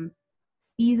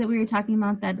bees that we were talking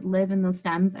about that live in those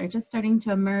stems are just starting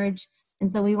to emerge.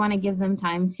 And so we want to give them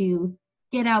time to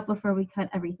get out before we cut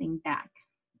everything back.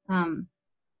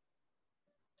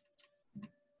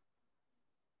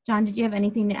 John, did you have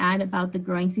anything to add about the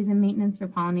growing season maintenance for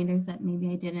pollinators that maybe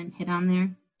I didn't hit on there?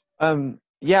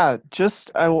 Yeah, just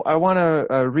I want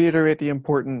to reiterate the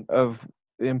importance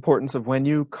of when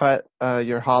you cut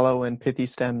your hollow and pithy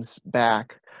stems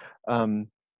back.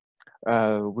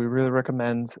 We really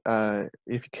recommend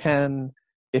if you can,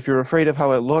 if you're afraid of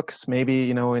how it looks, maybe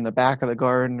in the back of the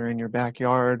garden or in your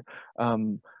backyard,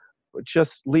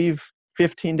 just leave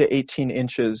 15 to 18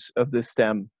 inches of the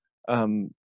stem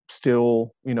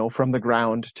still from the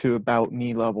ground to about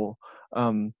knee level,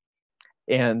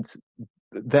 and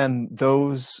then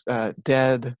those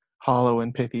dead hollow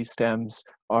and pithy stems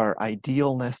are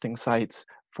ideal nesting sites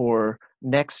for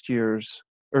next year's,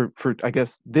 or for I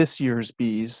guess this year's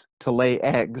bees to lay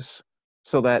eggs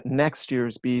so that next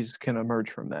year's bees can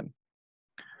emerge from them.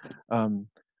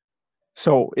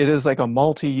 So it is like a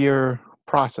multi-year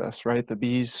process, right? The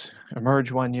bees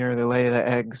emerge one year, they lay the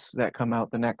eggs that come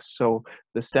out the next. So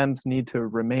the stems need to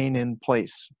remain in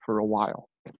place for a while.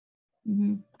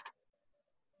 Mm-hmm.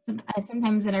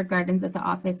 Sometimes in our gardens at the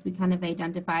office, we kind of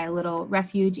identify a little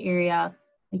refuge area.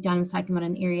 Like John was talking about,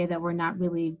 an area that we're not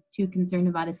really too concerned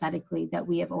about aesthetically, that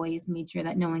we have always made sure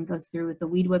that no one goes through with the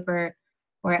weed whipper,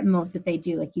 or at most if they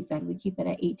do, like he said, we keep it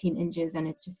at 18 inches and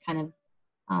it's just kind of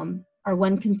our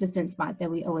one consistent spot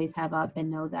that we always have up and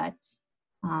know that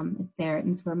it's there,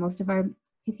 and it's where most of our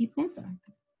pithy plants are.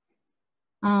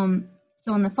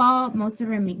 So in the fall, most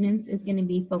of our maintenance is going to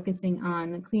be focusing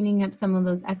on cleaning up some of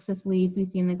those excess leaves we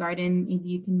see in the garden. Maybe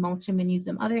you can mulch them and use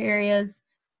them other areas.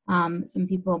 Some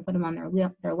people put them on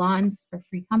their lawns for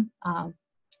free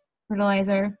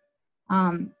fertilizer.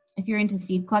 If you're into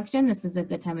seed collection, this is a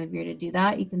good time of year to do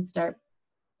that. You can start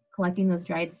collecting those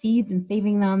dried seeds and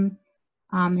saving them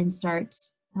and start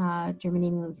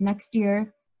germinating those next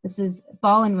year. This is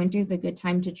fall and winter is a good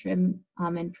time to trim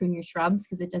and prune your shrubs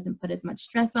because it doesn't put as much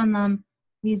stress on them.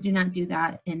 Please do not do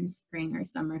that in spring or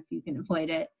summer if you can avoid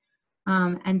it.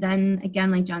 And then again,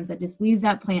 like John said, just leave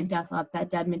that plant death up, that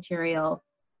dead material,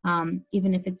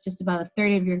 even if it's just about a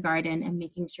third of your garden, and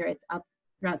making sure it's up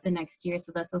throughout the next year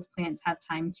so that those plants have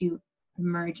time to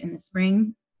emerge in the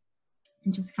spring.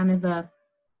 And just kind of a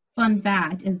fun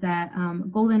fact is that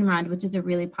goldenrod, which is a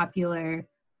really popular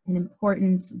and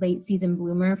important late season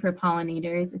bloomer for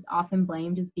pollinators, is often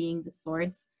blamed as being the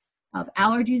source of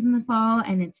allergies in the fall,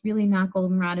 and it's really not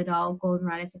goldenrod at all.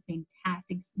 Goldenrod is a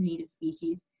fantastic native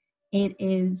species. It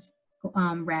is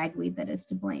ragweed that is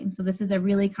to blame. So this is a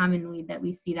really common weed that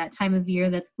we see that time of year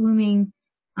that's blooming.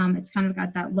 It's kind of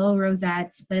got that low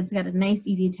rosette, but it's got a nice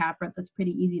easy taproot that's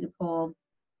pretty easy to pull,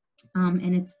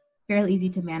 and it's fairly easy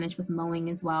to manage with mowing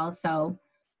as well. So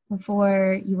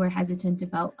before you are hesitant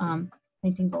about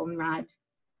planting goldenrod,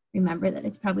 remember that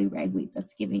it's probably ragweed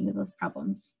that's giving you those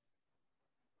problems.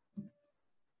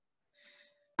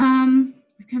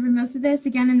 We've covered most of this.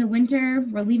 Again, in the winter,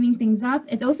 we're leaving things up.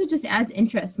 It also just adds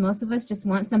interest. Most of us just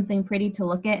want something pretty to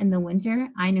look at in the winter.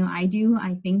 I know I do.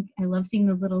 I love seeing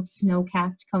those little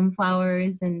snow-capped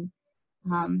coneflowers, and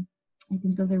I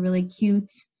think those are really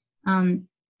cute.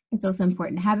 It's also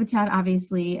important habitat,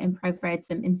 obviously, and provide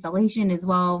some insulation as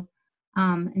well.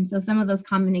 And so some of those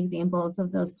common examples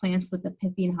of those plants with the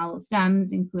pithy and hollow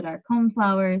stems include our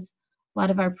coneflowers, a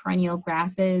lot of our perennial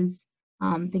grasses,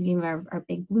 thinking of our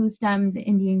big blue stems,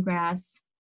 Indian grass,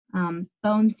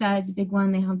 Boneset is a big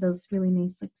one. They have those really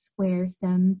nice like square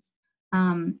stems.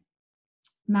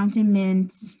 Mountain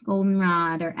mint,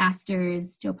 goldenrod, or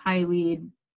asters, Joe Pye weed,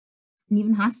 and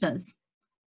even hostas.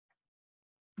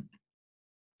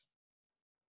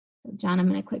 So John, I'm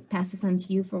going to quick pass this on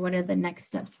to you for what are the next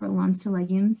steps for lawns to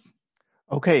legumes.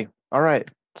 Okay, all right.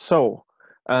 So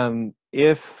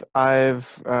if I've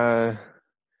done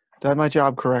my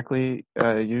job correctly,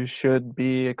 you should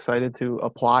be excited to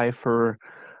apply for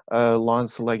a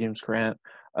Lawns to Legumes grant.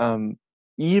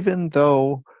 Even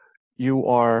though you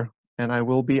are, and I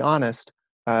will be honest,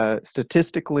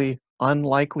 statistically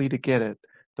unlikely to get it,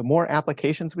 the more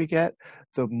applications we get,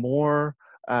 the more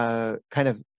kind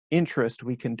of interest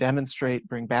we can demonstrate,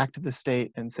 bring back to the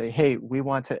state and say, hey, we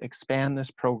want to expand this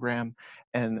program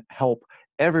and help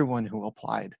everyone who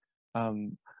applied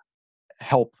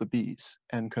help the bees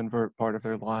and convert part of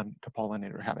their lawn to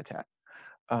pollinator habitat.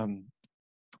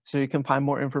 So you can find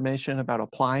more information about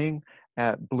applying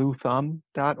at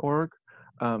bluethumb.org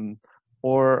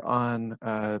or on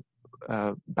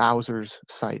Bowser's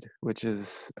site, which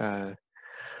is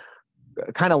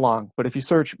kind of long, but if you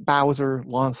search Bowser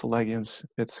Lawns to Legumes,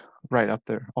 it's right up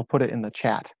there. I'll put it in the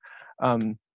chat.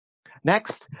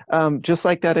 Next, just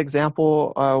like that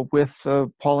example with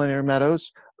the pollinator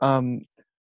meadows,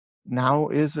 now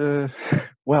is a,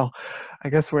 well, I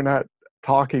guess we're not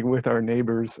talking with our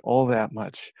neighbors all that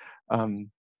much.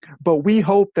 But we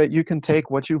hope that you can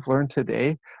take what you've learned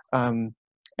today and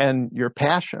your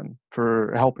passion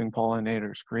for helping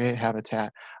pollinators create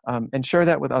habitat and share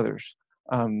that with others.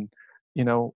 You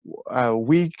know,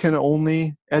 we can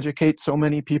only educate so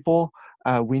many people.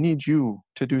 We need you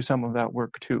to do some of that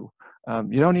work too.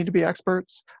 You don't need to be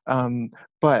experts,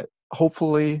 but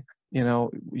hopefully, you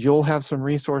know, you'll have some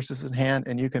resources in hand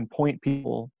and you can point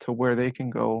people to where they can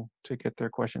go to get their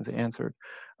questions answered.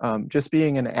 Just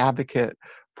being an advocate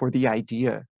for the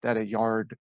idea that a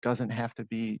yard doesn't have to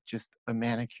be just a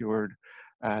manicured,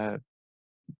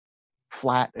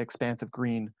 flat, expansive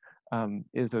green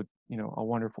is a, you know, a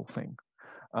wonderful thing.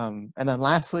 And then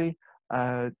lastly,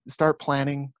 start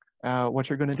planning what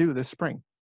you're going to do this spring.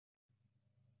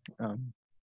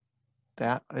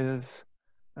 That is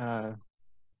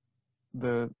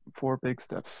the 4 big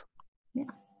steps. Yeah.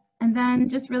 And then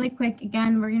just really quick,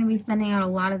 again, we're going to be sending out a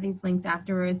lot of these links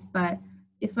afterwards, but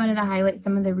just wanted to highlight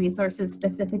some of the resources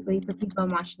specifically for people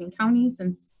in Washington County,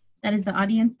 since that is the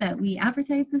audience that we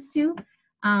advertise this to.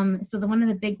 So one of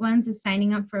the big ones is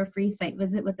signing up for a free site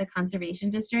visit with the Conservation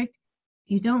District.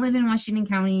 If you don't live in Washington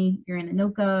County, you're in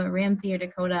Anoka, Ramsey, or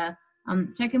Dakota,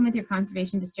 check in with your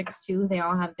conservation districts too. They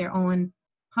all have their own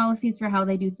policies for how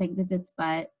they do site visits,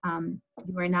 but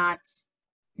you're not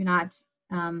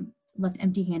left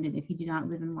empty-handed if you do not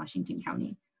live in Washington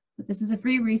County. But this is a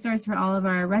free resource for all of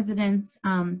our residents.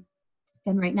 And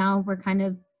right now we're kind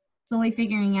of slowly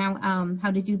figuring out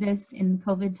how to do this in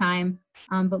COVID time,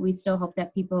 but we still hope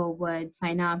that people would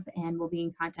sign up and we'll be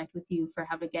in contact with you for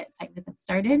how to get site visits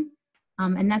started.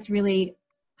 And that's really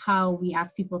how we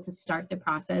ask people to start the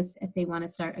process if they want to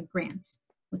start a grant,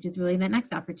 which is really the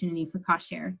next opportunity for cost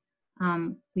share.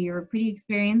 We are pretty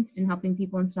experienced in helping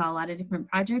people install a lot of different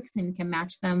projects and can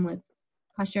match them with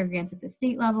cost share grants at the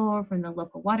state level or from the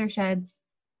local watersheds.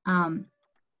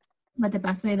 But the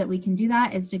best way that we can do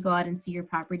that is to go out and see your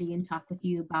property and talk with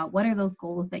you about what are those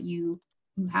goals that you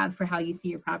have for how you see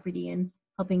your property and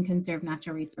helping conserve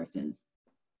natural resources.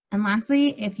 And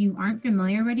lastly, if you aren't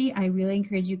familiar already, I really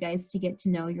encourage you guys to get to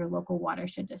know your local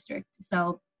watershed district.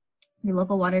 So your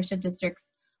local watershed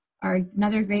districts are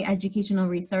another great educational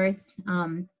resource.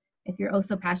 If you're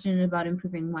also passionate about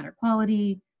improving water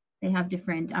quality, they have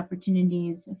different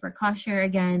opportunities for cost share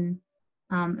again,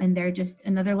 and they're just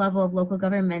another level of local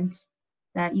government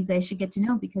that you guys should get to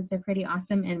know because they're pretty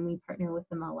awesome and we partner with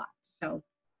them a lot. So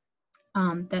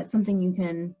that's something you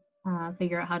can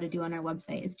figure out how to do on our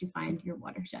website, is to find your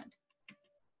watershed.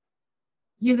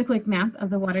 Here's a quick map of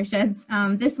the watersheds.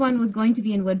 This one was going to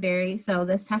be in Woodbury, so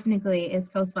this technically is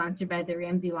co-sponsored by the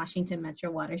Ramsey Washington Metro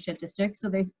Watershed District. So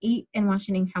there's 8 in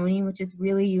Washington County, which is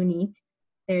really unique.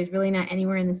 There's really not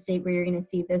anywhere in the state where you're going to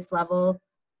see this level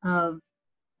of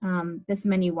this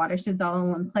many watersheds all in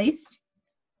one place.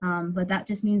 But that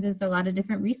just means there's a lot of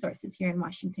different resources here in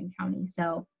Washington County.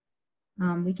 So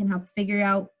we can help figure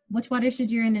out which watershed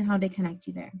you're in and how to connect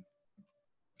you there.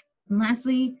 And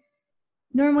lastly,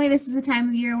 normally this is the time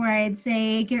of year where I'd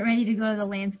say get ready to go to the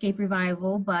landscape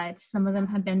revival, but some of them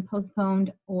have been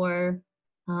postponed or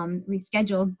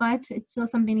rescheduled, but it's still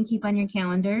something to keep on your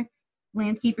calendar.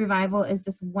 Landscape Revival is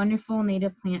this wonderful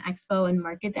native plant expo and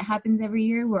market that happens every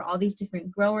year where all these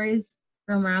different growers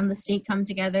from around the state come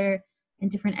together and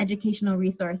different educational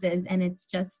resources. And it's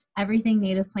just everything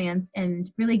native plants,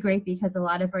 and really great because a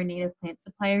lot of our native plant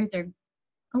suppliers are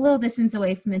a little distance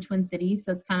away from the Twin Cities.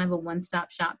 So it's kind of a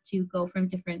one-stop shop to go from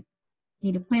different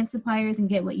native plant suppliers and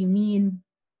get what you need,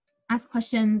 ask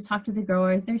questions, talk to the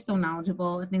growers. They're so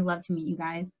knowledgeable and they love to meet you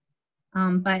guys.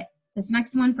 But this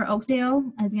next one for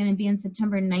Oakdale is going to be on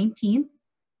September 19th.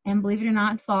 And believe it or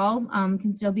not, fall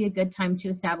can still be a good time to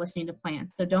establish native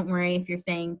plants. So don't worry if you're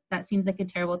saying that seems like a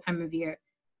terrible time of year.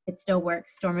 It still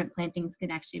works. Dormant plantings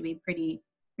can actually be pretty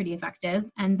effective.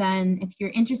 And then if you're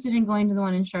interested in going to the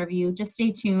one in Shoreview, just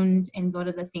stay tuned and go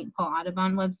to the St. Paul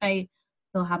Audubon website.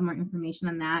 They'll have more information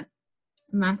on that.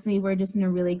 And lastly, we're just in a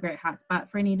really great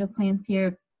hotspot for native plants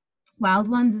here. Wild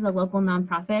Ones is a local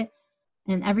nonprofit,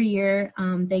 and every year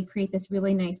they create this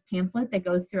really nice pamphlet that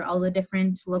goes through all the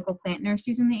different local plant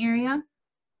nurseries in the area.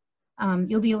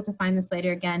 You'll be able to find this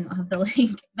later. Again, I'll have the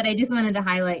link, but I just wanted to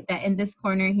highlight that in this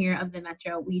corner here of the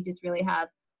metro, we just really have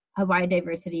a wide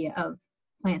diversity of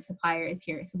plant suppliers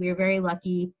here. So we are very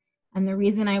lucky. And the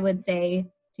reason I would say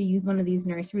to use one of these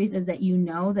nurseries is that you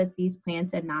know that these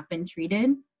plants have not been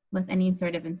treated with any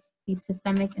sort of these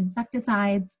systemic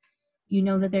insecticides. You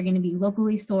know that they're going to be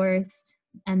locally sourced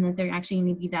and that they're actually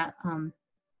going to be that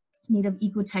native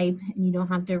ecotype, and you don't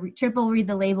have to triple read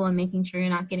the label and making sure you're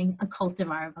not getting a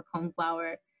cultivar of a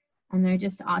coneflower. And they're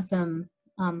just awesome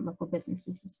local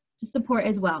businesses to support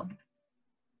as well.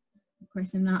 Of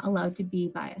course, I'm not allowed to be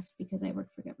biased because I work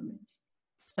for government.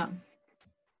 So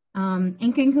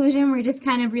in conclusion, we're just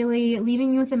kind of really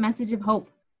leaving you with a message of hope.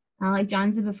 Like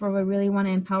John said before, we really want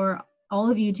to empower all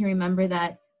of you to remember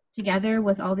that together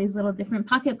with all these little different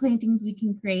pocket plantings, we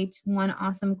can create one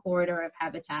awesome corridor of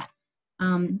habitat.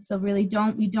 So really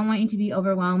we don't want you to be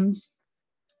overwhelmed.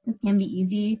 This can be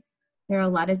easy. There are a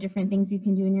lot of different things you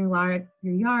can do in your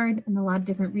yard and a lot of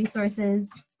different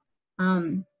resources.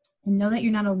 And know that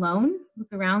you're not alone.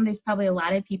 Look around, there's probably a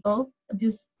lot of people.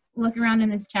 Just look around in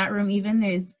this chat room even,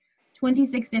 there's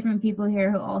 26 different people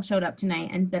here who all showed up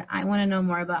tonight and said, I want to know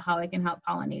more about how I can help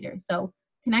pollinators. So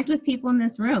connect with people in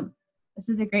this room. This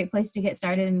is a great place to get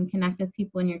started and connect with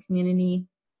people in your community.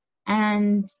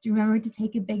 And remember to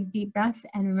take a big deep breath,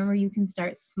 and remember you can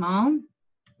start small.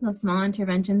 Those small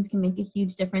interventions can make a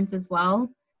huge difference as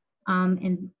well.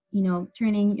 And you know,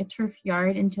 turning a turf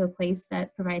yard into a place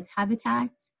that provides habitat.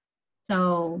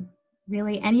 So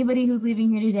really anybody who's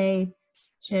leaving here today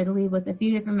should leave with a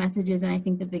few different messages. And I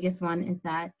think the biggest one is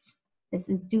that this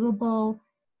is doable.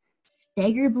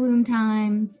 Staggered bloom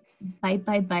times, bite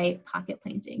by bite pocket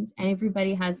plantings, and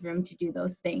everybody has room to do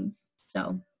those things.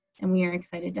 So, and we are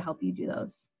excited to help you do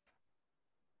those.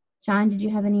 John, did you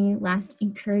have any last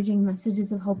encouraging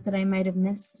messages of hope that I might have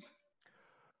missed?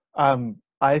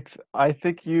 I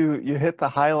think you hit the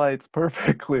highlights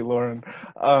perfectly, Lauren.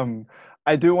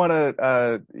 I do want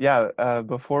to,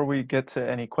 before we get to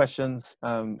any questions,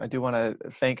 I do want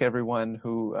to thank everyone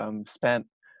who spent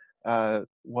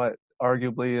what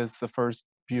arguably is the first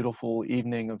beautiful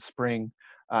evening of spring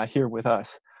here with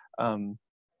us. And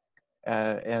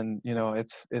you know,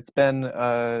 it's been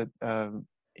an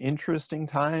interesting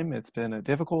time. It's been a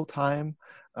difficult time.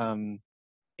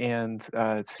 And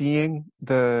seeing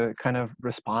the kind of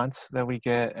response that we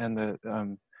get and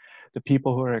the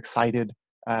people who are excited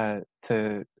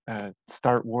to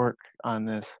start work on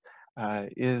this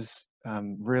is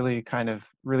really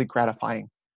gratifying.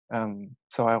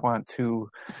 So I want to,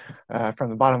 from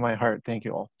the bottom of my heart, thank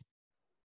you all.